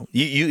at all.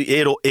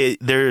 You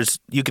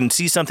can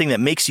see something that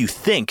makes you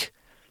think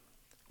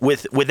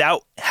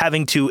without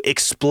having to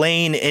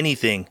explain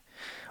anything.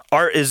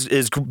 Art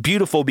is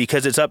beautiful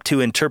because it's up to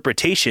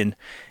interpretation,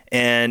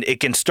 and it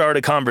can start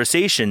a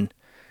conversation.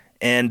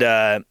 And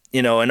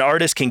an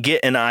artist can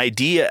get an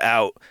idea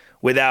out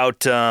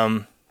without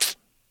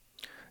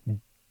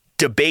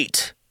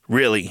debate,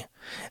 really.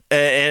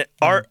 And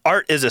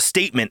art is a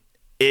statement.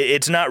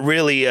 It's not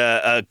really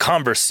a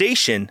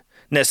conversation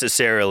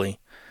necessarily.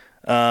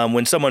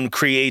 When someone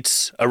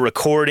creates a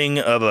recording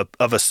of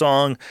a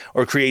song,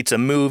 or creates a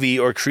movie,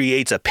 or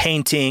creates a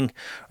painting,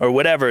 or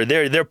whatever,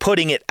 they're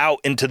putting it out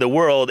into the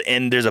world,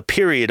 and there's a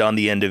period on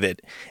the end of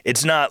it.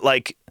 It's not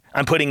like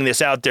I'm putting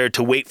this out there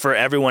to wait for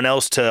everyone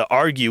else to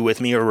argue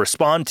with me or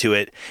respond to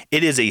it.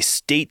 It is a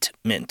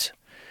statement,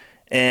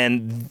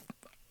 and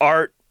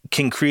art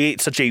can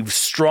create such a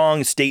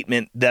strong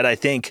statement that I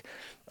think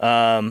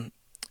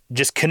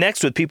just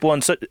connects with people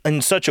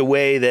in such a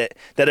way that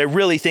I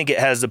really think it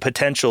has the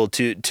potential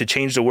to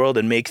change the world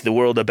and make the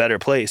world a better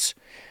place.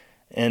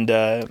 And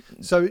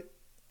so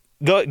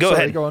go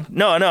ahead. Go on.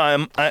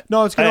 No,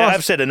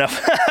 I've said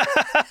enough.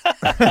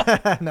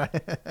 No.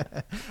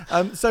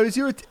 So is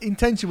your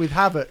intention with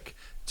Havok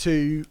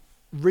to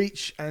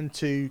reach and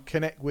to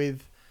connect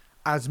with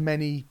as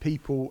many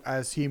people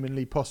as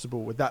humanly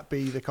possible? Would that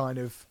be the kind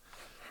of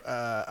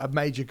a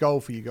major goal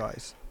for you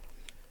guys?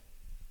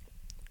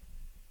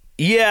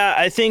 Yeah,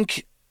 I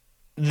think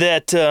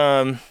that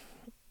I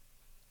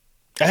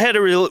had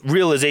a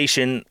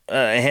realization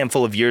a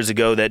handful of years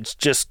ago that's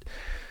just,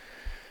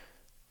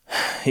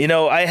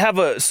 I have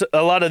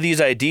a lot of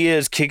these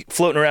ideas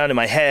floating around in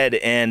my head,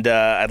 and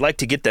I'd like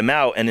to get them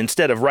out. And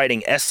instead of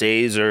writing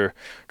essays or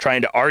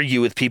trying to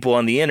argue with people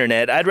on the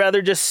internet, I'd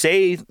rather just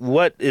say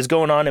what is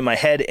going on in my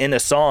head in a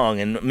song,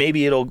 and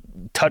maybe it'll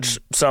touch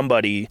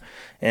somebody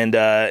and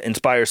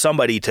inspire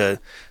somebody to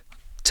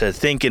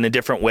think in a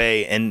different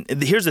way. And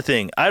here's the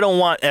thing. I don't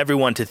want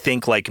everyone to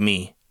think like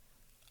me.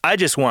 I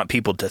just want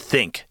people to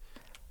think.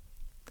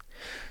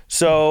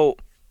 So,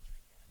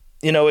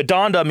 it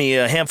dawned on me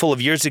a handful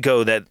of years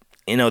ago that,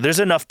 there's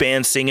enough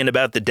bands singing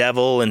about the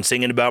devil and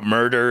singing about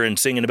murder and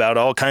singing about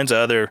all kinds of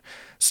other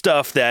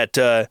stuff that,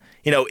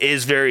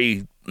 is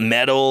very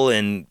metal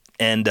and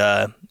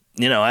I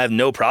have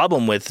no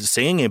problem with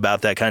singing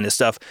about that kind of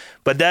stuff.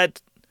 But that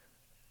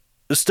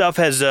stuff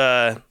has,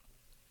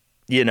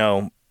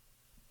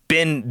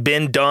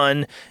 been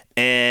done,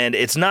 and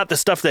it's not the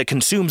stuff that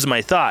consumes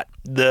my thought.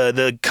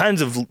 The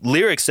kinds of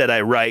lyrics that I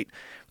write,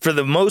 for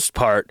the most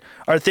part,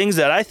 are things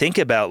that I think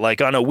about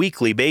like on a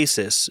weekly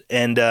basis,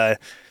 and I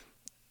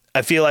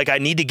feel like I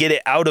need to get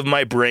it out of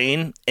my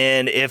brain.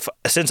 And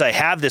since I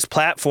have this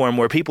platform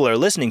where people are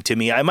listening to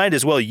me, I might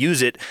as well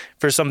use it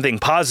for something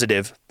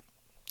positive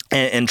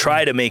and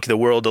try to make the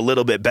world a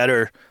little bit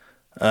better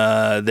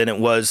than it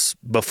was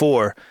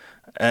before.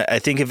 I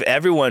think if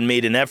everyone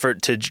made an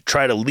effort to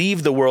try to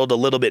leave the world a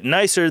little bit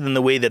nicer than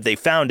the way that they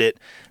found it,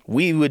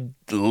 we would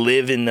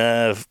live in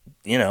a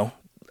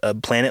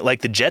planet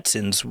like the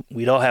Jetsons.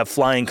 We'd all have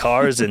flying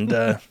cars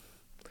and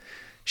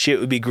shit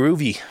would be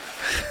groovy.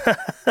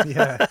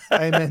 Yeah,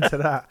 amen to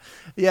that.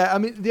 Yeah, I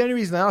mean, the only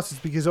reason I ask is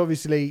because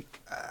obviously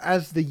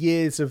as the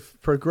years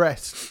have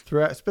progressed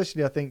throughout,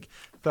 especially I think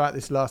throughout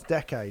this last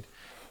decade,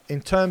 in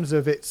terms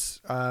of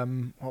its,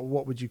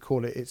 what would you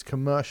call it, its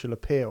commercial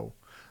appeal,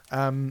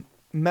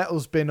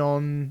 metal's been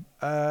on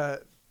I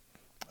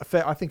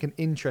think an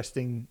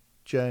interesting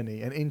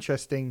journey, an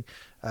interesting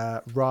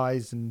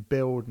rise and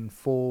build and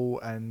fall,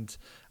 and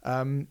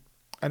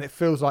it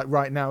feels like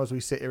right now as we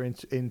sit here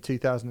in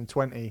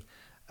 2020,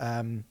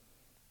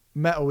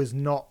 metal is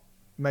not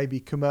maybe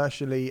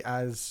commercially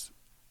as,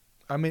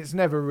 I mean, it's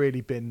never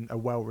really been a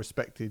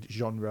well-respected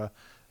genre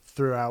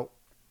throughout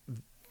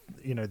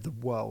the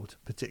world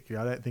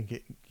particularly. I don't think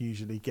it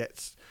usually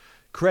gets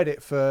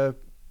credit for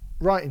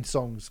writing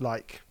songs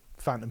like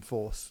Phantom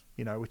Force,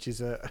 which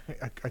is a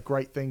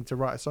great thing to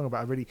write a song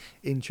about, a really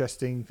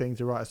interesting thing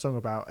to write a song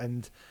about,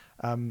 and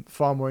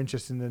far more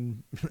interesting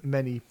than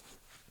many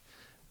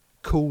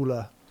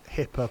cooler,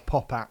 hipper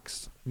pop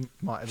acts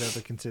might have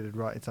ever considered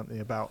writing something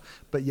about.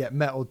 But yet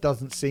metal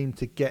doesn't seem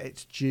to get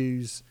its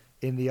dues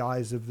in the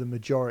eyes of the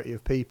majority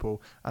of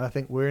people, and I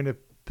think we're in a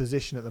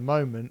position at the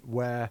moment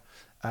where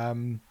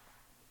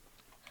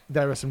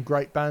there are some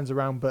great bands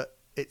around, but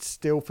it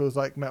still feels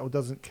like metal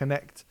doesn't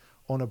connect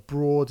on a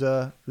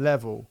broader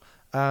level.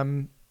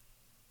 Do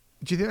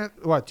you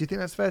think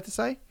that's fair to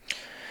say?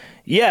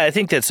 Yeah, I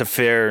think that's a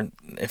fair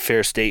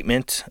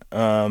statement.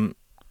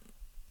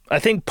 I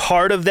think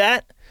part of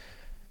that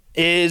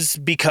is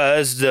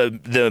because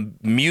the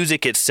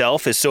music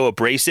itself is so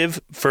abrasive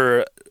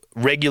for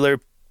regular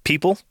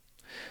people,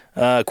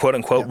 quote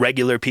unquote,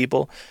 regular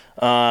people.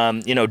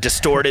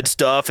 Distorted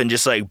stuff and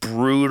just like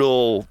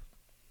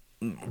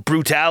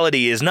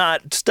brutality is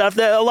not stuff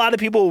that a lot of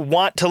people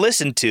want to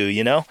listen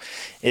to.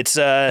 It's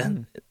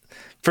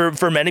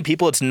for many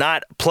people, it's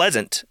not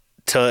pleasant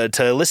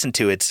to listen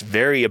to. It's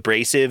very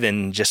abrasive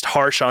and just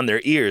harsh on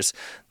their ears.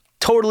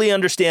 Totally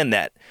understand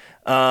that.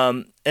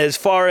 As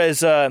far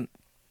as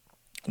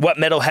what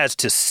metal has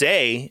to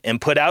say and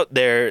put out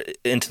there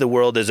into the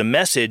world as a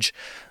message,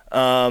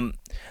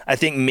 I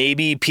think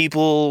maybe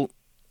people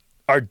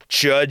are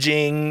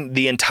judging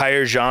the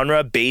entire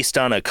genre based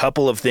on a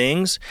couple of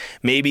things.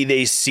 Maybe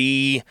they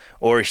see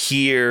or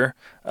hear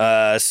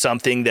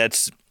something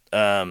that's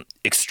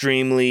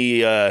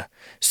extremely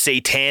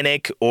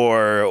satanic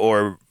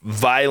or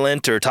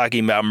violent, or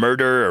talking about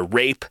murder or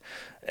rape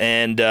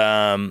and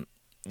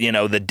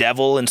the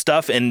devil and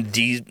stuff, and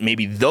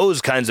maybe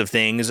those kinds of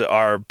things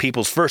are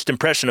people's first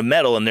impression of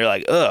metal, and they're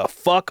like, ugh,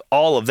 fuck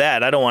all of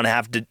that. I don't want to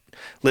have to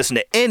listen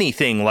to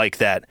anything like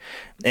that.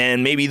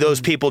 And maybe those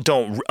people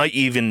don't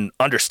even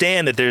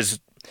understand that there's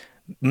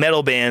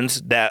metal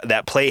bands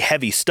that play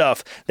heavy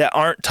stuff that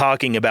aren't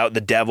talking about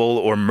the devil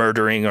or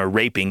murdering or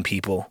raping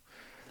people.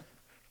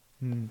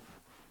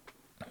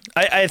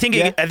 I think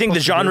the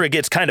genre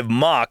gets kind of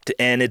mocked,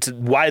 and it's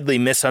widely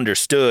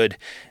misunderstood,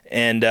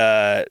 and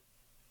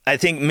I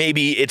think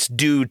maybe it's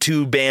due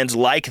to bands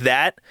like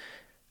that.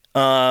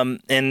 And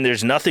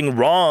there's nothing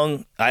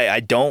wrong. I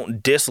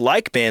don't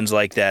dislike bands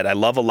like that. I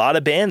love a lot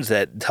of bands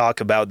that talk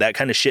about that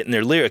kind of shit in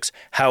their lyrics.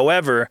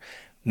 However,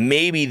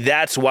 maybe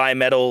that's why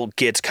metal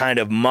gets kind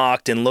of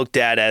mocked and looked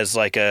at as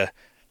like a,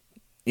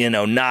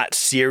 not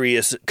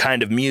serious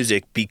kind of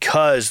music,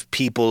 because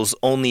people's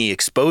only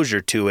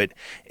exposure to it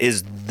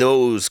is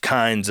those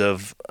kinds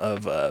of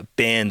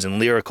bands and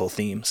lyrical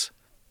themes.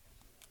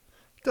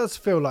 It does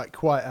feel like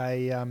quite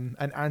an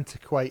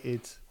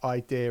antiquated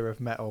idea of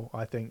metal,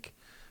 I think,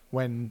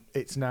 when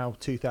it's now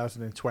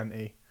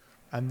 2020,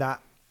 and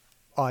that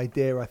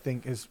idea, I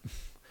think, has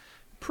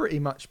pretty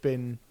much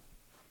been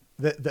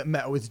that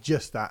metal is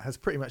just that, has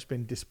pretty much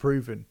been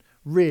disproven,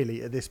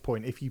 really, at this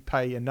point. If you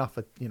pay enough,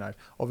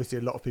 obviously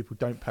a lot of people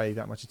don't pay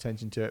that much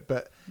attention to it,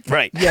 but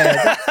right,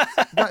 yeah,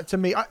 that to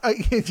me, I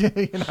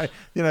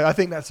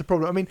think that's the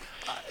problem. I mean,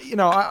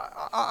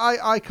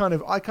 I kind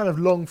of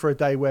long for a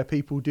day where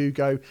people do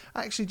go,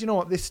 actually, do you know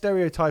what? This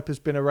stereotype has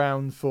been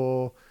around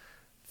for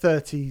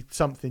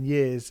 30-something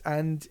years,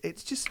 and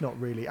it's just not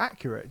really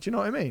accurate. Do you know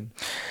what I mean?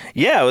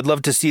 Yeah, I would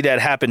love to see that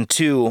happen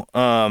too.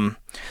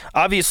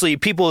 Obviously,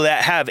 people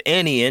that have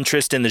any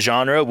interest in the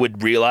genre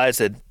would realize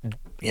that,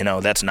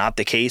 that's not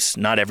the case.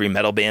 Not every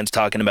metal band's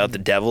talking about the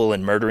devil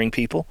and murdering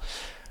people.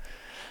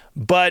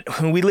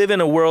 But we live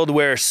in a world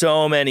where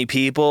so many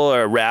people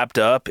are wrapped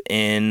up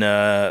in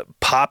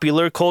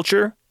popular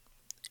culture.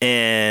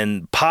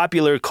 And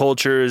popular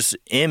culture's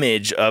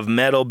image of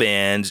metal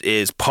bands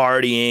is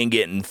partying,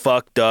 getting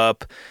fucked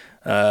up,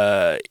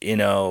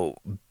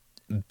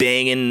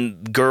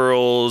 banging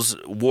girls,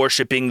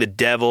 worshiping the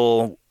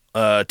devil,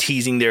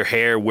 teasing their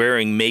hair,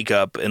 wearing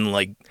makeup, and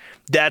like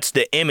that's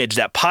the image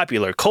that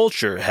popular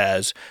culture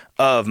has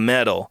of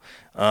metal.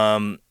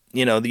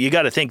 You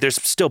got to think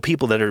there's still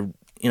people that are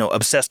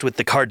obsessed with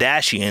the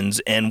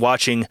Kardashians and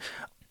watching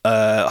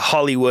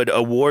Hollywood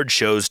award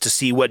shows to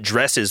see what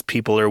dresses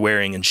people are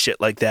wearing and shit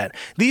like that.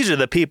 These are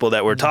the people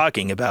that we're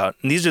talking about.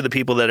 And these are the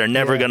people that are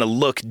never going to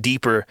look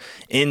deeper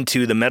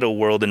into the metal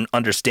world and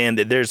understand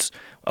that there's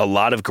a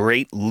lot of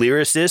great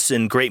lyricists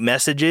and great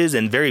messages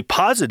and very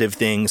positive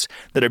things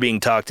that are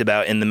being talked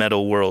about in the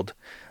metal world.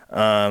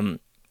 To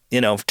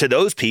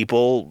those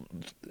people,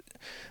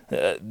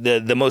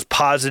 the most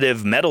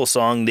positive metal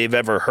song they've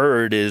ever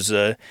heard is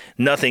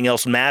Nothing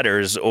Else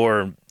Matters,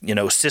 or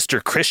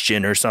Sister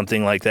Christian or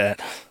something like that.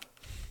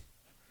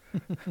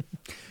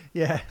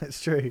 Yeah,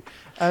 that's true.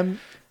 Do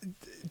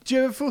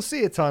you ever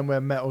foresee a time where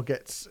metal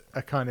gets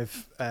a kind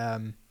of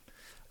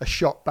a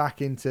shot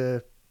back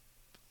into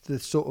the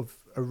sort of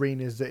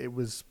arenas that it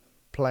was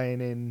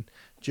playing in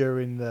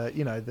during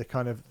the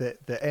kind of the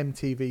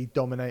MTV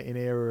dominating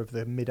era of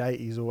the mid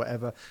 80s or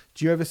whatever?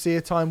 Do you ever see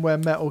a time where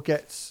metal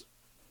gets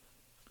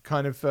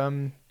kind of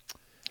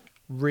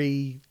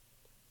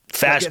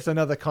gets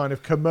another kind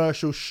of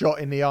commercial shot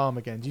in the arm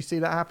again? Do you see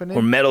that happening?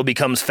 Or metal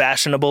becomes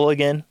fashionable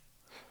again?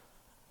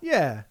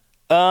 Yeah.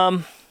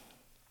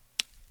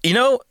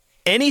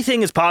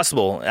 Anything is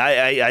possible.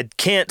 I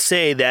can't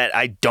say that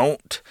I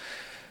don't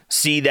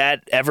see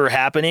that ever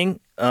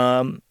happening.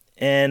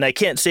 And I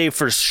can't say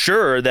for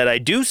sure that I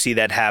do see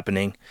that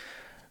happening.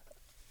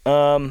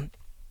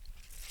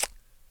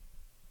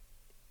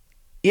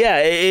 Yeah,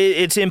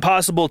 it's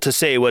impossible to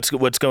say what's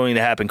going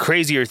to happen.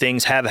 Crazier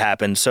things have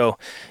happened, so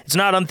it's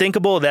not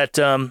unthinkable that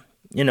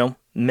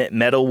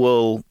metal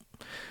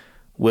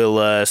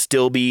will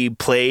still be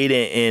played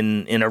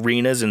in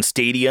arenas and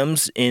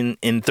stadiums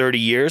in 30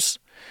 years.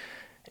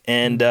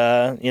 And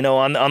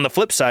on the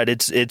flip side,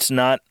 it's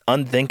not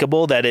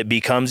unthinkable that it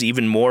becomes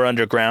even more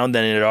underground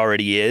than it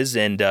already is,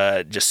 and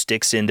just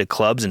sticks into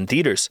clubs and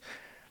theaters.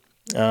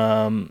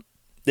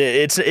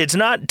 It's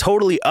not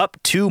totally up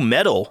to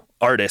metal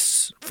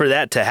artists for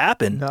that to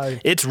happen. No.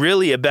 It's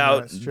really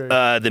about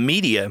the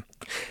media.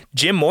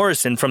 Jim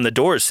Morrison from The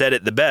Doors said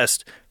it the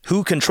best: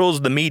 "Who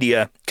controls the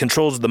media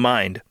controls the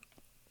mind."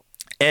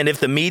 And if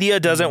the media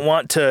doesn't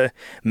want to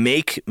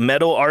make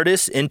metal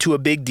artists into a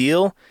big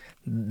deal,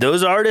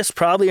 those artists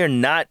probably are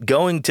not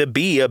going to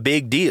be a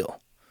big deal.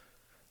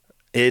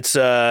 It's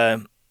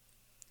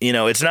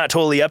it's not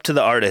totally up to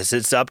the artists.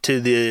 It's up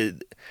to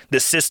the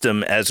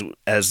system,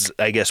 as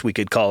I guess we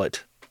could call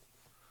it.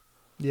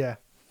 Yeah,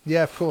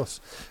 of course.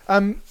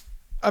 I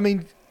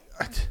mean,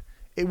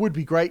 it would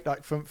be great.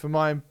 Like from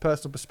my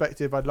personal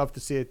perspective, I'd love to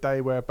see a day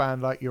where a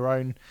band like your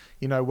own,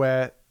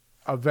 where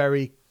a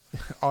very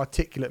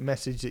articulate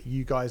message that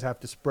you guys have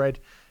to spread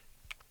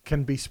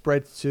can be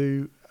spread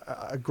to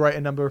a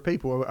greater number of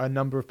people, a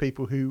number of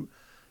people who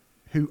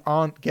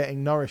aren't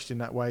getting nourished in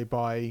that way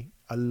by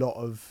a lot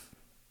of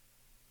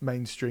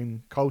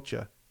mainstream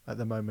culture at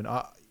the moment.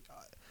 I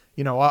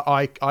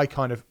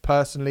kind of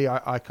personally,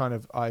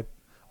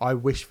 I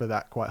wish for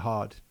that quite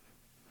hard.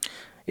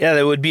 Yeah,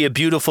 that would be a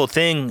beautiful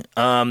thing.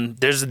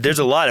 There's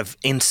a lot of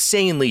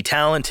insanely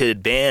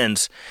talented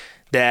bands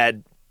that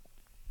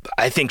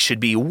I think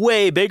should be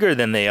way bigger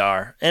than they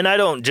are. And I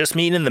don't just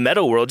mean in the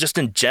metal world, just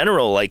in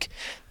general. Like,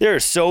 there are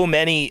so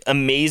many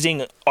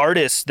amazing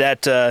artists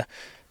that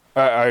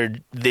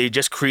they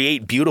just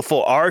create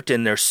beautiful art,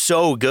 and they're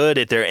so good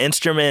at their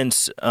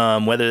instruments,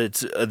 whether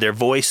it's their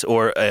voice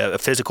or a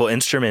physical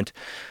instrument,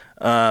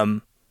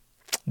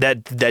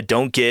 that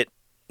don't get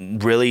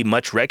really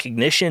much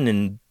recognition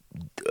and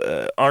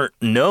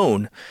aren't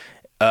known.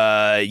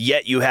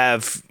 Yet you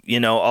have,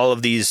 all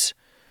of these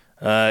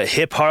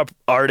hip hop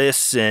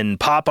artists and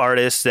pop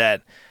artists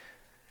that,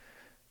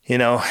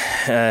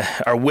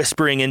 are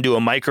whispering into a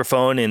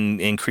microphone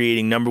and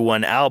creating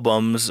 #1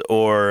 albums,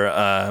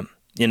 or,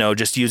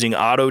 just using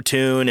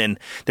auto-tune, and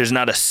there's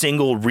not a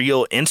single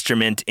real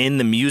instrument in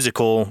the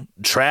musical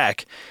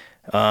track.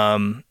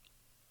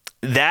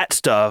 That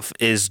stuff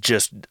is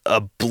just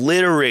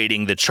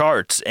obliterating the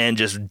charts and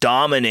just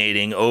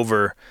dominating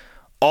over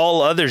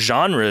all other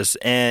genres.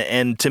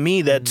 And to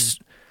me, that's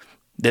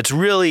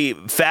really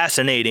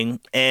fascinating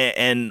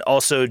and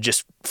also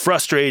just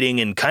frustrating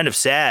and kind of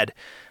sad.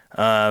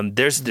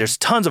 There's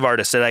tons of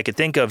artists that I could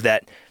think of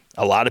that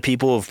a lot of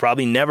people have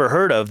probably never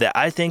heard of that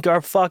I think are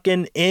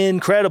fucking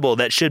incredible,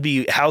 that should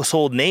be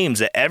household names,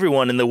 that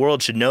everyone in the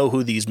world should know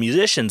who these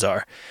musicians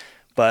are.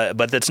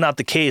 But that's not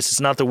the case. It's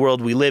not the world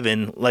we live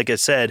in. Like I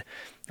said,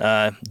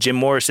 Jim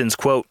Morrison's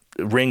quote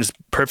rings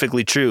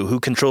perfectly true. Who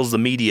controls the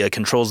media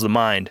controls the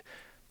mind.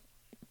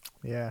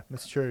 Yeah,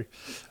 that's true.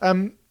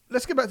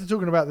 Let's get back to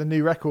talking about the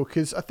new record,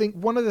 because I think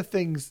one of the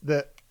things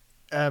that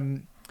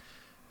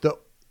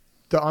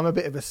that I'm a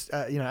bit of a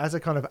as a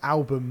kind of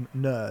album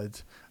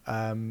nerd,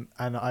 and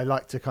I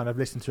like to kind of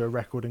listen to a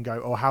record and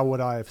go, oh, how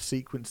would I have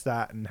sequenced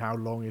that, and how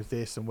long is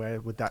this, and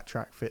where would that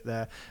track fit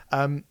there?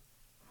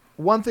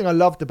 One thing I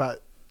loved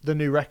about the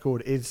new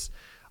record is,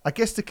 I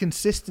guess, the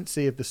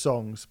consistency of the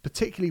songs,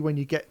 particularly when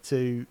you get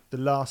to the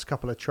last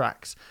couple of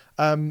tracks.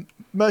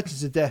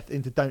 Merchants of Death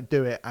into Don't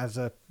Do It as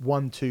a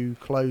 1-2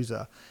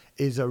 closer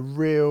is a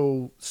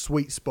real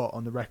sweet spot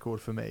on the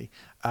record for me.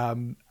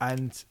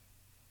 And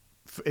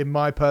in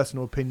my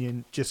personal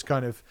opinion, just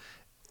kind of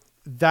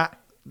that,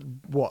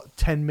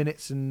 10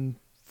 minutes and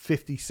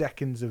 50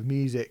 seconds of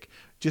music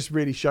just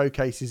really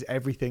showcases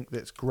everything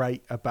that's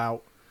great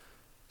about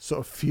sort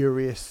of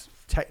furious,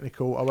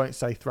 technical, I won't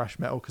say thrash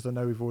metal, because I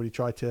know we've already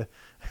tried to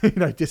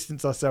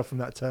distance ourselves from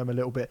that term a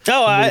little bit.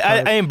 No,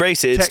 I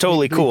embrace it. It's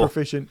totally cool.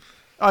 Proficient.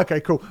 Okay,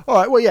 cool. All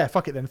right, well, yeah,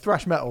 fuck it then.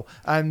 Thrash metal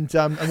and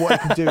what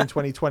it can do in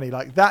 2020.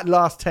 Like, that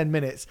last 10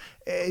 minutes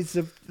is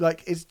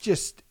it's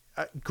just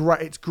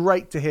great. It's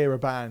great to hear a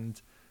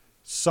band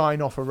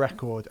sign off a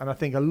record, and I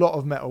think a lot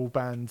of metal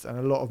bands and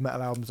a lot of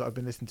metal albums that I've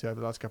been listening to over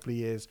the last couple of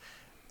years,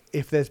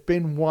 if there's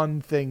been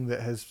one thing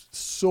that has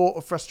sort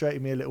of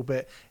frustrated me a little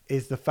bit,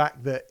 is the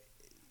fact that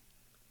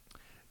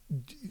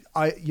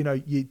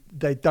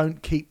they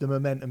don't keep the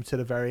momentum to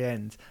the very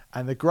end.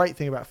 And the great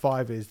thing about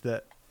 5 is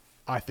that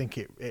I think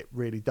it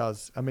really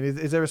does. I mean,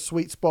 is there a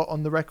sweet spot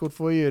on the record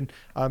for you?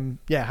 And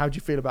how do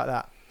you feel about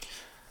that?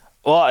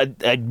 Well,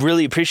 I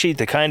really appreciate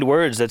the kind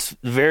words. That's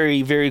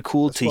very, very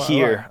cool to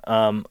hear.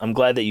 I'm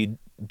glad that you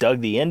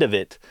dug the end of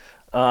it.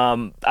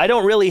 I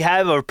don't really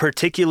have a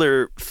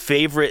particular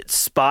favorite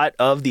spot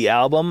of the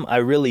album. I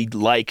really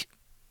like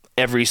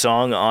every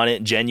song on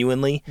it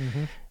genuinely.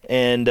 Mm-hmm.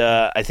 And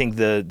I think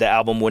the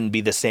album wouldn't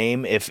be the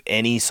same if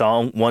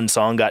one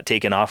song got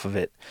taken off of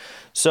it.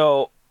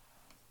 So,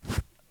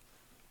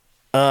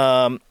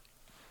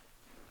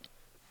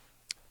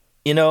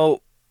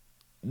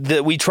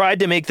 we tried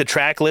to make the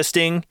track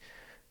listing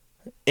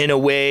in a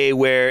way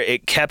where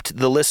it kept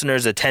the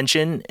listener's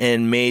attention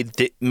and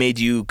made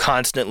you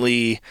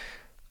constantly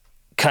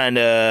kind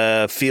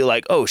of feel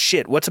like, oh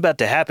shit, what's about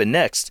to happen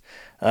next?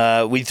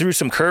 We threw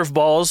some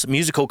curveballs,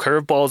 musical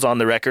curveballs on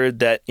the record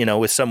that, you know,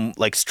 with some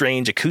like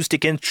strange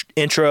acoustic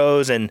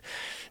intros and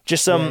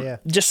just some,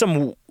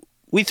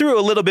 we threw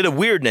a little bit of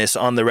weirdness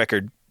on the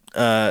record,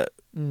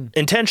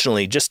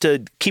 intentionally, just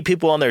to keep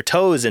people on their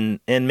toes and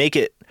make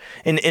it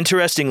an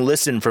interesting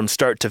listen from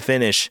start to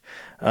finish,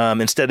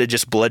 instead of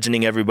just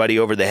bludgeoning everybody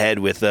over the head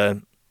with,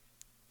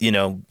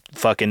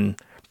 fucking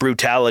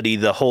brutality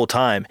the whole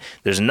time.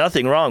 There's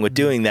nothing wrong with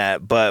doing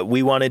that, but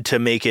we wanted to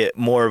make it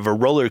more of a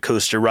roller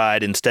coaster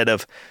ride instead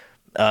of,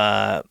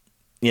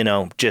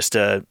 just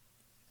a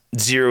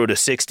 0 to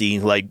 60,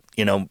 like,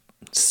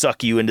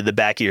 suck you into the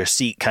back of your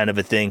seat kind of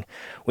a thing.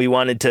 We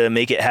wanted to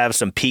make it have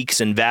some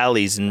peaks and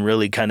valleys and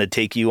really kind of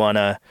take you on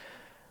a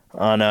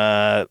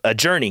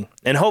journey.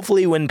 And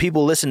hopefully when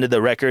people listen to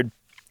the record,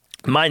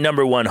 my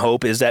number one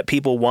hope is that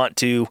people want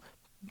to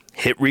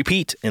hit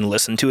repeat and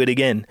listen to it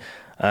again.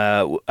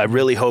 I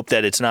really hope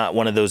that it's not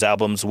one of those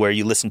albums where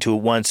you listen to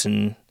it once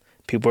and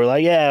people are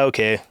like, yeah,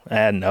 okay, I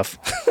had enough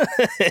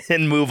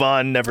and move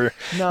on, never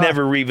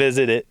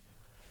revisit it.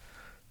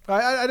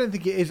 I don't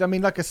think it is. I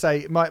mean, like I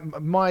say,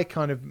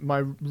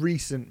 my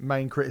recent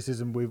main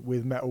criticism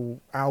with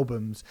metal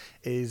albums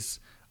is,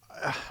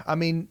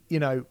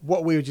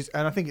 what we were just,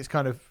 and I think it's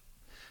kind of,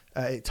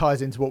 it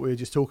ties into what we were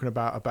just talking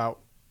about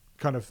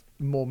kind of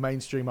more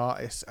mainstream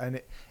artists,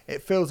 and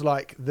it feels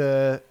like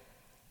the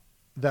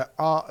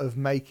art of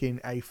making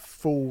a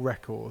full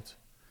record,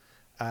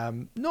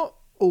 not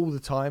all the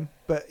time,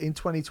 but in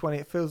 2020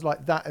 it feels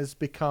like that has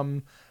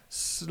become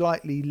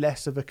slightly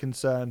less of a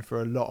concern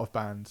for a lot of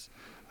bands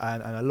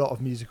and a lot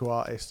of musical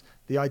artists.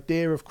 The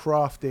idea of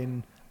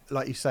crafting,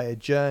 like you say, a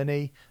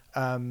journey,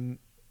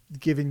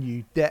 giving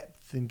you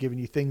depth and giving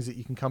you things that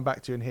you can come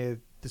back to and hear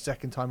the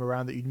second time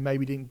around that you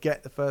maybe didn't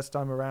get the first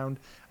time around,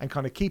 and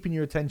kind of keeping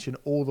your attention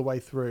all the way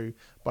through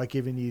by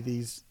giving you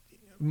these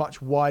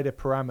much wider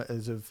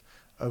parameters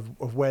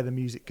of where the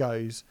music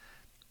goes.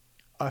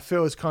 I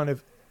feel it's kind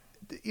of,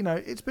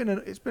 it's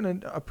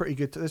been a pretty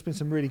good, there's been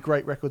some really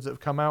great records that have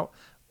come out,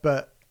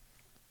 but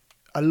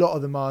a lot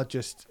of them are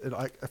just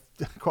like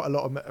quite a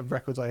lot of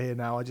records I hear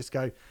now, I just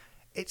go,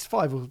 it's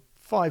five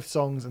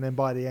songs, and then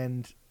by the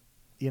end,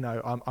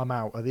 I'm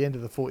out. At the end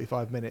of the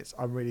 45 minutes,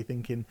 I'm really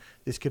thinking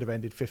this could have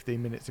ended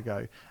 15 minutes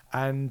ago,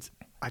 and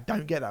I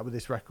don't get that with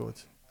this record.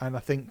 And I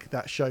think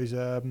that shows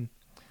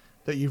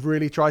that you've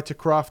really tried to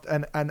craft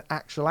an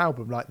actual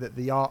album, like that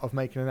the art of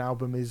making an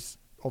album is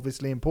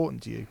obviously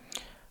important to you.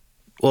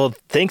 Well,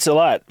 thanks a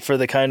lot for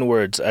the kind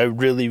words. I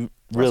really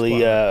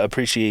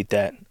appreciate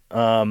that.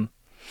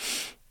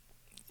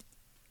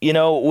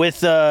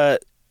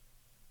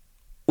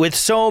 With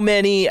so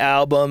many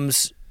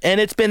albums, and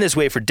it's been this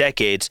way for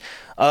decades,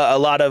 a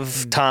lot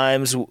of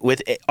times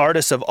with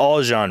artists of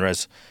all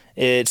genres,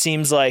 it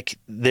seems like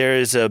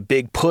there's a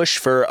big push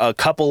for a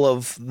couple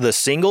of the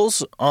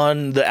singles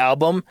on the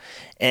album,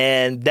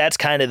 and that's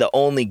kind of the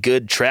only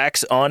good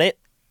tracks on it,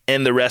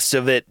 and the rest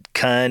of it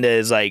kind of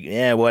is like,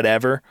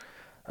 whatever.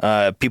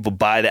 People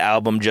buy the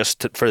album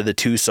just for the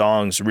 2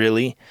 songs,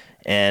 really,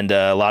 and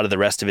a lot of the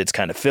rest of it's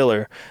kind of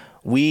filler.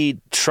 We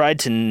tried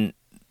to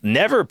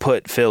never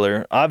put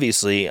filler,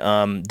 obviously.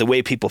 The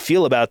way people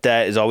feel about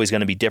that is always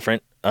going to be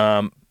different,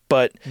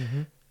 but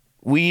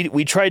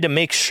we tried to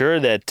make sure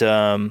that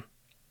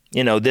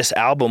this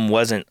album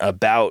wasn't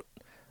about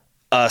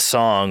a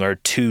song or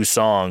 2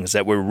 songs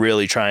that we're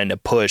really trying to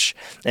push,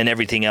 and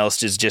everything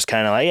else is just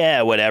kind of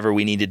like, whatever,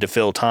 we needed to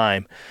fill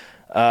time.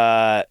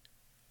 I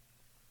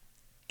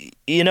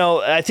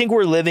think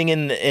we're living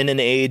in an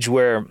age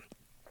where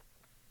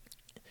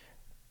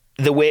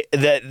the way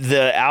that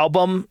the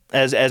album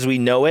as we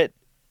know it,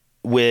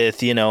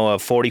 with a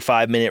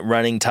 45-minute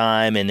running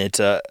time, and it's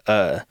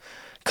a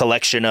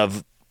collection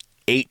of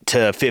 8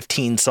 to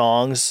 15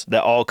 songs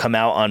that all come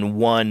out on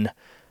one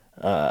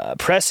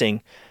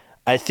pressing,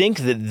 I think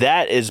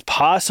that is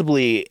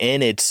possibly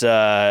in its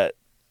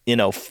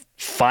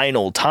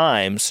final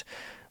times.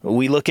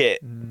 We look at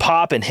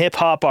pop and hip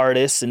hop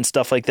artists and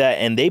stuff like that,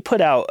 and they put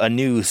out a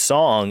new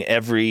song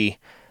every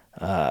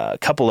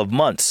couple of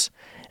months.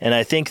 And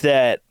I think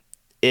that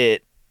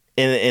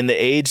in the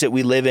age that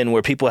we live in,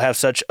 where people have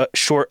such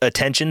short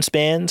attention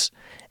spans,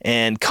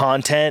 and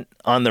content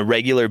on the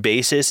regular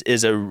basis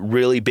is a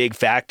really big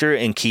factor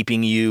in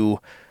keeping you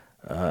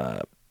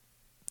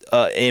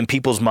in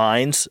people's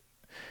minds.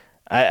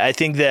 I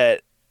think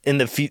that in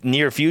the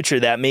near future,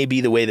 that may be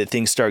the way that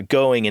things start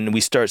going, and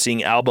we start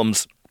seeing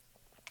albums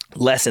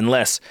less and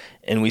less,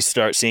 and we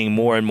start seeing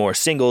more and more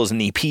singles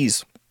and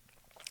EPs.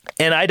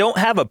 And I don't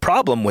have a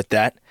problem with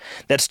that.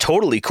 That's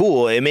totally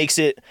cool. It makes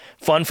it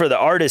fun for the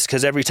artist,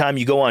 because every time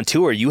you go on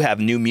tour, you have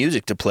new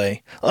music to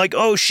play. Like,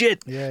 oh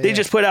shit, they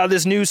just put out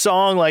this new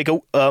song like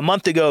a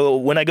month ago.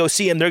 When I go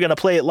see them, they're going to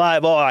play it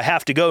live. Oh, I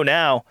have to go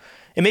now.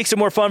 It makes it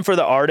more fun for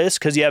the artist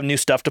because you have new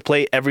stuff to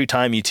play every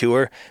time you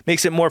tour.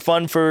 Makes it more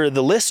fun for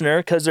the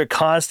listener because they're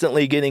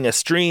constantly getting a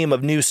stream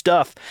of new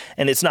stuff,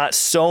 and it's not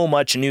so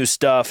much new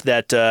stuff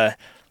that the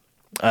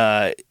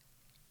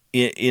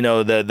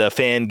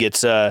fan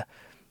gets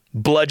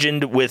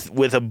bludgeoned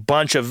with a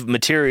bunch of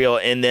material,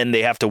 and then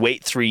they have to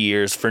wait 3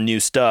 years for new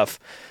stuff.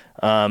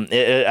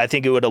 I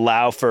think it would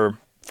allow for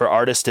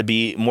artists to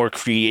be more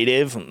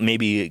creative,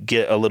 maybe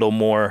get a little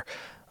more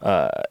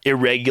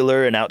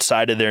irregular and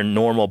outside of their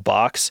normal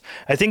box.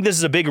 I think this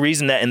is a big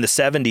reason that in the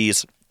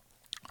 70s,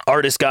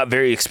 artists got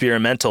very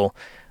experimental.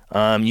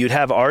 You'd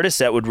have artists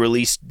that would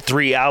release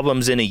 3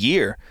 albums in a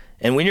year.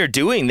 And when you're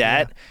doing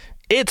that,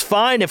 it's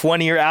fine if one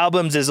of your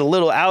albums is a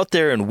little out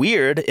there and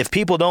weird. If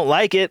people don't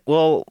like it,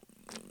 well,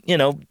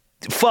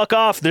 fuck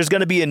off. There's going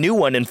to be a new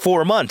one in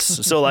 4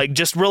 months. So, like,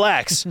 just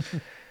relax.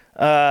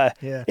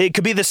 It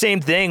could be the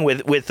same thing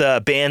with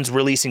bands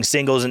releasing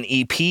singles and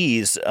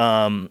EPs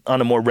on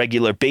a more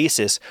regular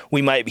basis.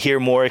 We might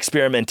hear more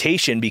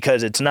experimentation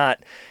because it's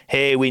not,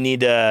 hey, we need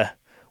to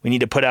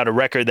put out a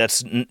record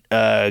that's going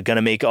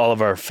to make all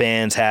of our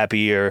fans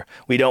happy, or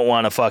we don't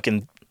want to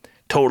fucking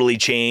totally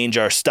change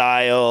our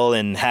style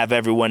and have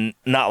everyone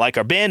not like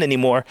our band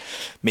anymore.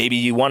 Maybe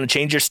you want to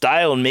change your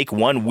style and make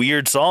one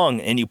weird song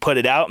and you put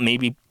it out.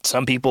 Maybe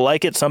some people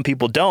like it, some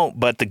people don't.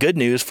 But the good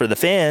news for the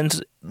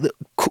fans,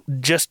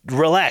 just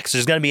relax.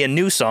 There's going to be a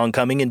new song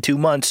coming in 2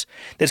 months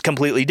that's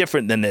completely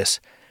different than this.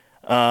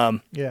 I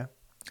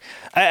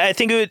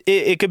think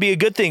it could be a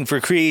good thing for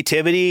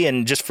creativity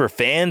and just for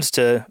fans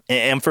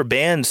and for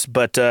bands.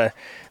 But the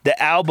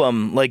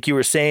album, like you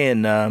were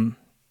saying,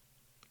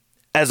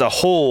 as a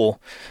whole,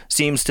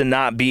 seems to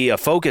not be a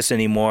focus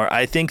anymore.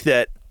 I think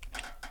that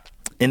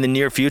in the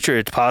near future,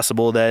 it's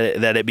possible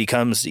that it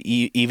becomes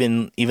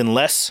even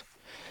less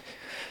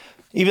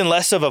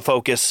of a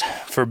focus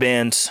for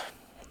bands.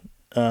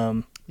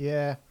 So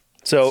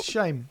it's a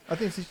shame. I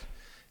think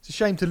it's a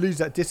shame to lose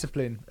that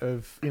discipline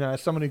of,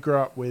 as someone who grew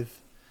up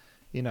with,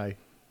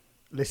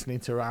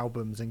 listening to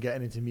albums and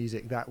getting into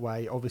music that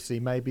way. Obviously,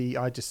 maybe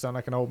I just sound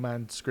like an old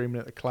man screaming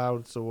at the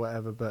clouds or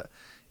whatever, but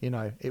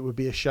it would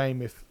be a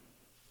shame if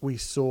we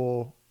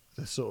saw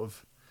the sort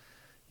of,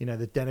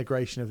 the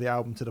denigration of the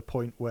album to the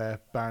point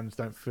where bands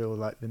don't feel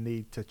like the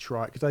need to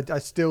try. Because I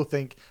still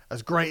think,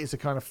 as great as a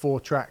kind of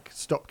 4-track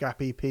stopgap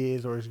EP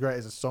is, or as great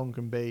as a song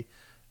can be,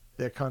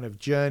 the kind of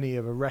journey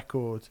of a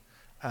record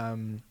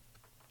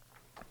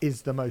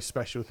is the most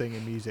special thing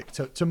in music,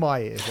 to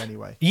my ears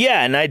anyway.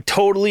 Yeah, and I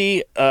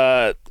totally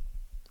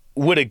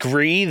would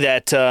agree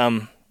that,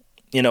 an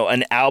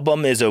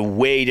album is a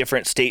way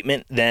different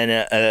statement than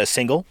a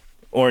single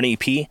or an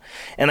EP.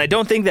 And I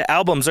don't think that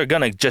albums are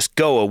going to just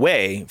go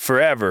away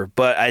forever,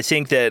 but I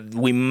think that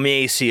we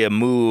may see a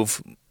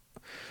move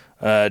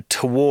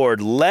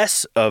toward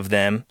less of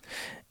them.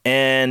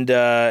 And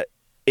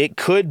it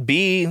could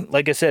be,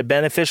 like I said,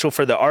 beneficial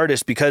for the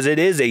artist because it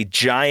is a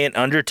giant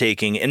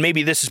undertaking. And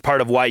maybe this is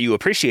part of why you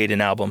appreciate an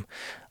album.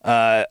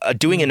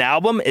 Doing an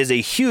album is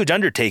a huge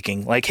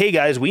undertaking. Like, hey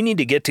guys, we need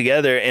to get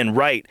together and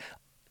write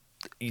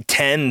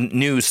 10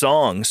 new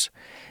songs.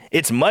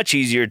 It's much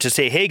easier to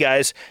say, hey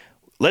guys,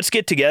 let's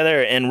get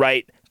together and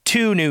write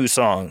 2 new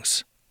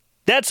songs.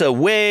 That's a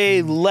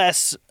way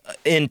less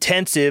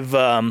intensive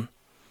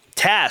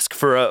task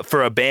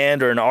for a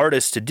band or an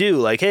artist to do.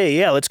 Like, hey,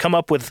 yeah, let's come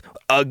up with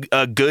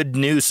a good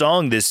new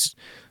song this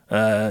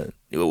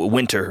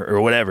winter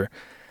or whatever.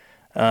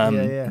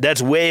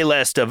 That's way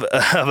less of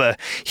a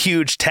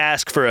huge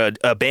task for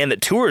a band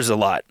that tours a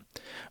lot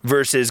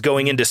versus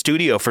going into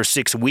studio for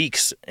 6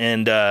 weeks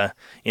and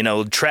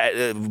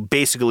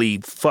basically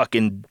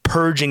fucking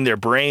purging their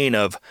brain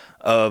of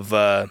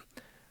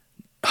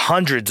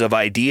hundreds of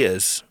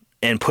ideas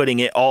and putting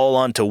it all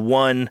onto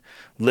one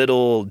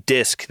little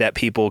disc that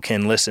people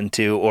can listen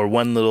to, or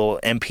one little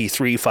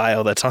MP3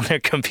 file that's on their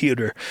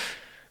computer.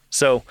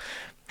 So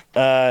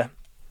I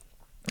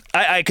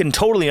can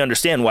totally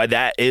understand why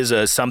that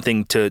is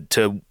something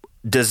to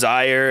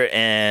desire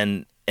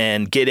and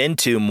get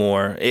into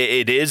more.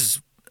 It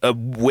is a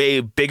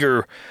way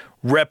bigger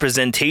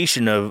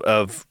representation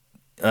of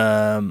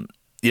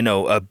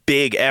a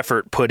big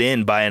effort put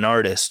in by an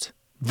artist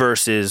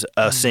versus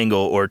a single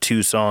or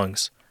 2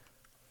 songs.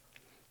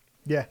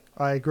 Yeah,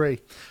 I agree.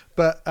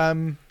 But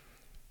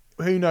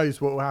who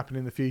knows what will happen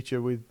in the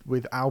future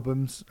with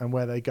albums and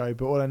where they go.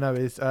 But all I know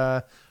is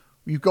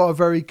you've got a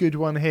very good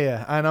one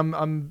here,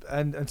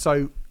 and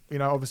so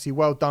obviously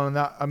well done on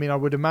that. I mean, I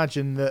would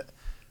imagine that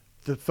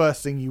the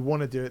first thing you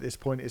want to do at this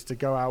point is to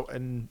go out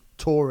and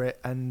tour it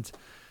and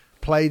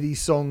play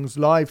these songs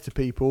live to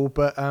people.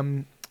 But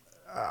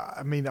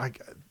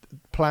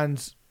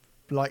plans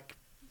like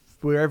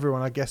for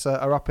everyone, I guess,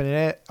 are up in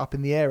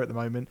the air at the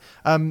moment.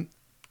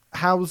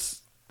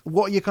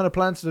 What are your kind of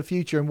plans for the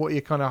future, and what are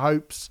your kind of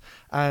hopes,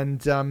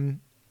 and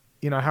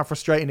how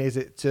frustrating is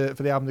it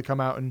for the album to come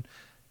out and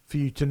for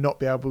you to not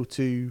be able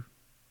to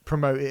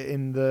promote it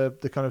in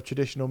the kind of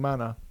traditional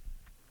manner?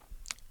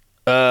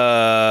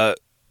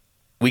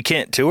 We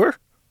can't tour?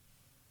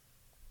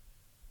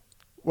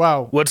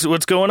 Wow. What's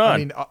going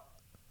on?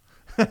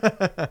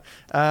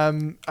 I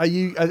mean, are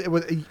you?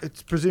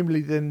 It's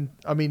presumably then.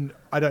 I mean,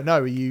 I don't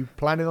know. Are you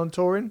planning on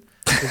touring?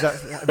 Is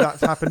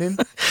that's happening?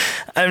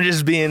 I'm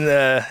just being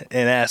an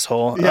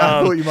asshole. Yeah,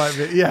 I thought you might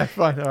be. Yeah,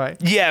 fine, all right.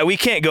 Yeah, we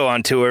can't go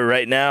on tour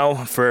right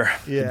now for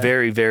Yeah.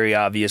 very, very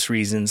obvious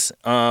reasons.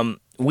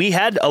 We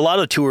had a lot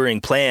of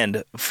touring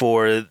planned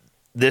for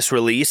this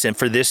release and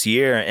for this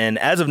year, and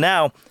as of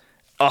now,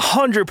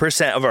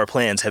 100% of our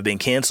plans have been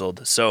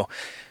canceled. So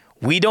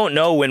we don't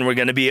know when we're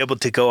going to be able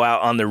to go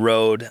out on the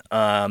road.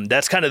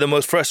 That's kind of the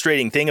most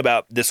frustrating thing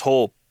about this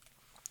whole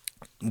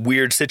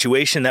weird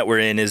situation that we're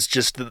in, is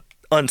just the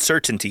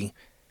uncertainty.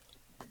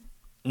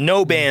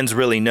 No bands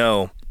really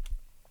know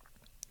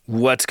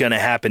what's going to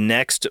happen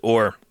next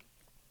or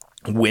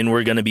when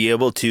we're going to be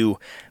able to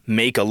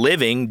make a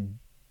living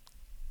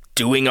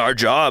doing our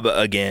job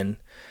again.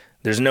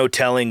 There's no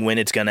telling when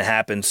it's going to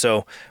happen.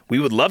 So we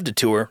would love to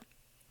tour,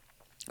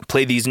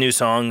 play these new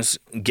songs,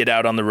 get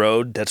out on the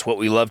road. That's what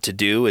we love to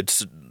do.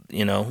 It's,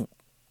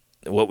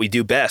 what we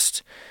do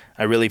best.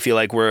 I really feel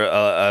like we're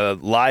a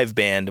live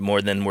band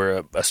more than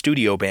we're a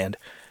studio band.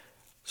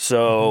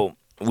 So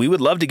we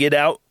would love to get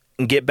out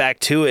and get back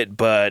to it,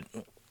 but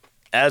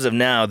as of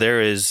now,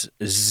 there is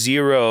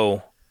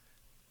zero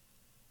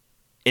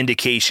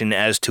indication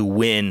as to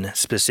when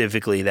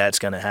specifically that's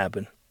going to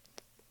happen.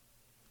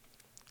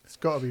 It's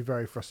got to be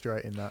very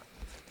frustrating, that.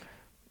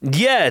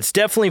 Yeah, it's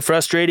definitely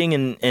frustrating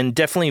and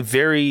definitely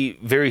very,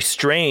 very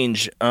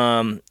strange.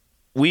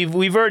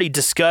 We've already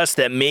discussed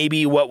that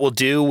maybe what we'll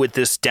do with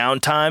this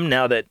downtime,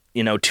 now that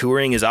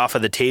touring is off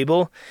of the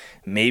table,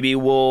 maybe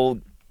we'll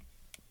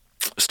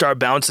start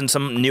bouncing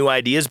some new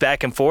ideas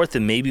back and forth,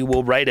 and maybe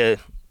we'll write a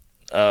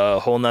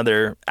whole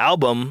nother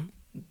album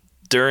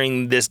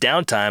during this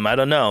downtime. I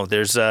don't know.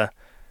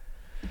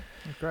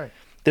 Great.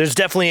 There's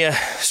definitely a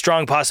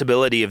strong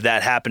possibility of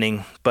that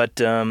happening,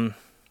 but I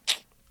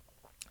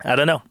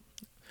don't know.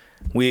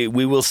 We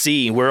will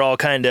see. We're all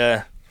kind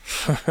of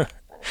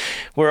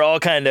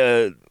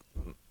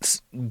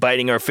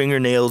biting our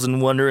fingernails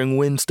and wondering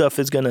when stuff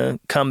is going to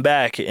come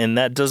back, and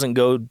that doesn't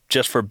go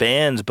just for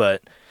bands,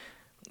 but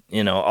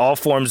all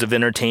forms of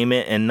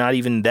entertainment, and not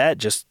even that,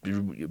 just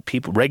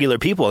regular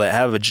people that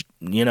have a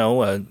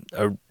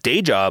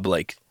day job.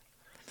 Like,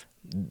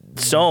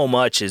 so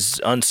much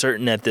is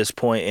uncertain at this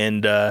point,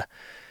 and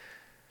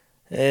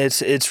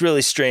it's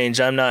really strange.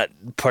 I'm not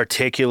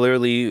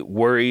particularly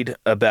worried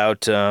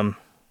about our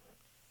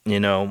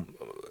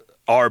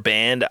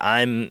band.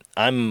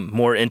 I'm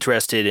more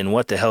interested in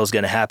what the hell is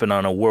going to happen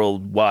on a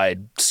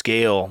worldwide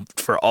scale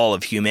for all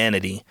of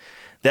humanity.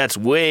 That's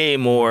way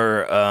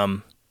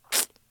more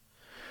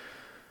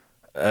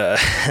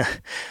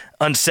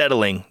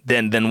unsettling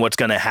than what's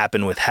going to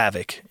happen with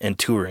Havok and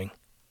touring.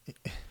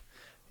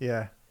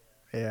 Yeah,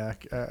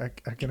 I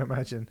can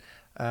imagine.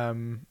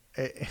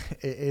 It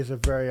is a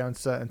very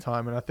uncertain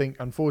time, and I think,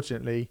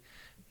 unfortunately,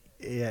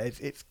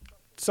 it's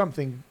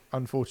something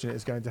unfortunate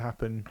is going to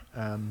happen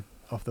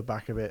off the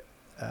back of it.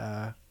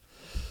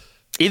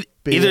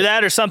 Either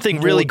that or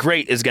something really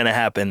great is going to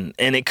happen,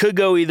 and it could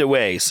go either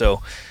way.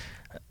 So,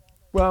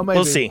 well, maybe.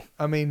 We'll see.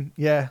 I mean,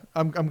 yeah,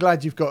 I'm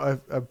glad you've got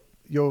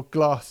your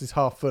glass is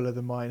half fuller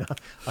than mine,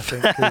 I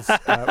think, because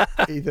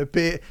either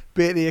be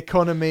it the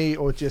economy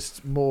or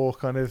just more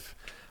kind of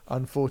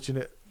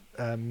unfortunate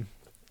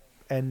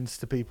ends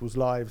to people's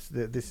lives.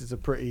 That this is a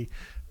pretty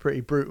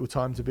brutal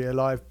time to be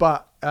alive.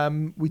 But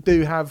we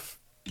do have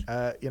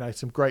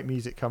some great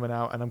music coming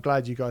out, and I'm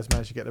glad you guys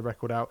managed to get the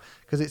record out,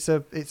 because it's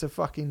a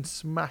fucking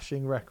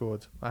smashing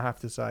record, I have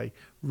to say.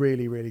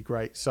 Really, really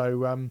great.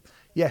 So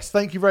yes,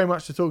 thank you very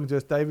much for talking to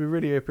us, Dave. We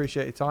really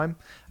appreciate your time.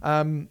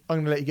 I'm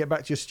going to let you get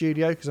back to your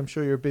studio, because I'm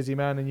sure you're a busy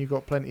man and you've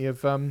got plenty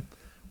of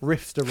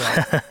riffs to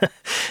write.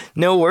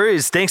 No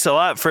worries. Thanks a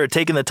lot for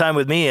taking the time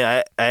with me.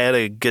 I had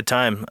a good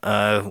time.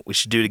 We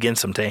should do it again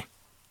someday.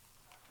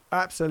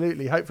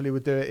 Absolutely. Hopefully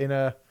we'll do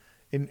it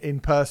in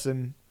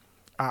person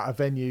at a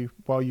venue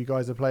while you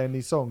guys are playing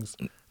these songs.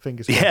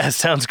 Fingers crossed. Yeah,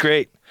 sounds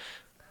great.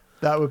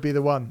 That would be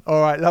the one. All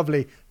right,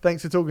 lovely.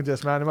 Thanks for talking to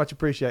us, man. Much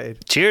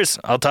appreciated. Cheers.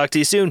 I'll talk to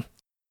you soon.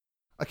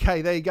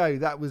 Okay, there you go.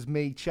 That was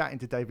me chatting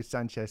to David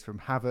Sanchez from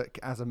Havok.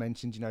 As I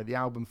mentioned, the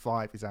album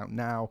 5 is out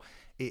now.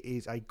 It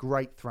is a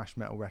great thrash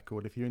metal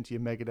record. If you're into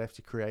your Megadeths,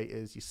 your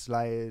Creators, your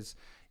Slayers,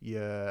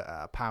 your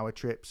Power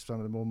Trips, some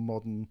of the more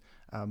modern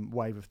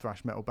wave of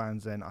thrash metal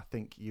bands, then I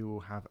think you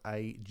will have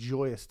a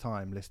joyous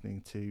time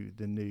listening to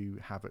the new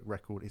Havok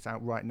record. It's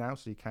out right now,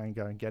 so you can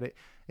go and get it.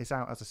 It's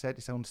out, as I said,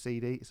 it's on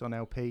CD, it's on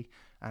LP,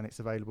 and it's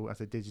available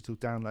as a digital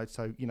download.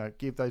 So,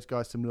 give those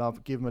guys some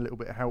love, give them a little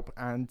bit of help,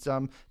 and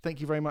thank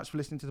you very much for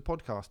listening to the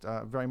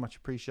podcast. Very much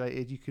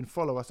appreciated. You can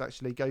follow us,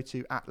 actually. Go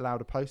to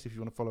 @louderpost if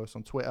you want to follow us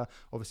on Twitter.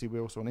 Obviously,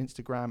 we're also on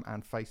Instagram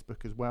and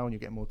Facebook as well, and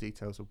you'll get more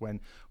details of when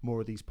more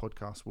of these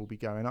podcasts will be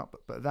going up.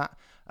 But that,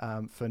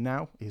 for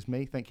now, is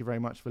me. Thank you very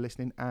much for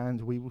listening,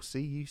 and we will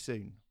see you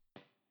soon.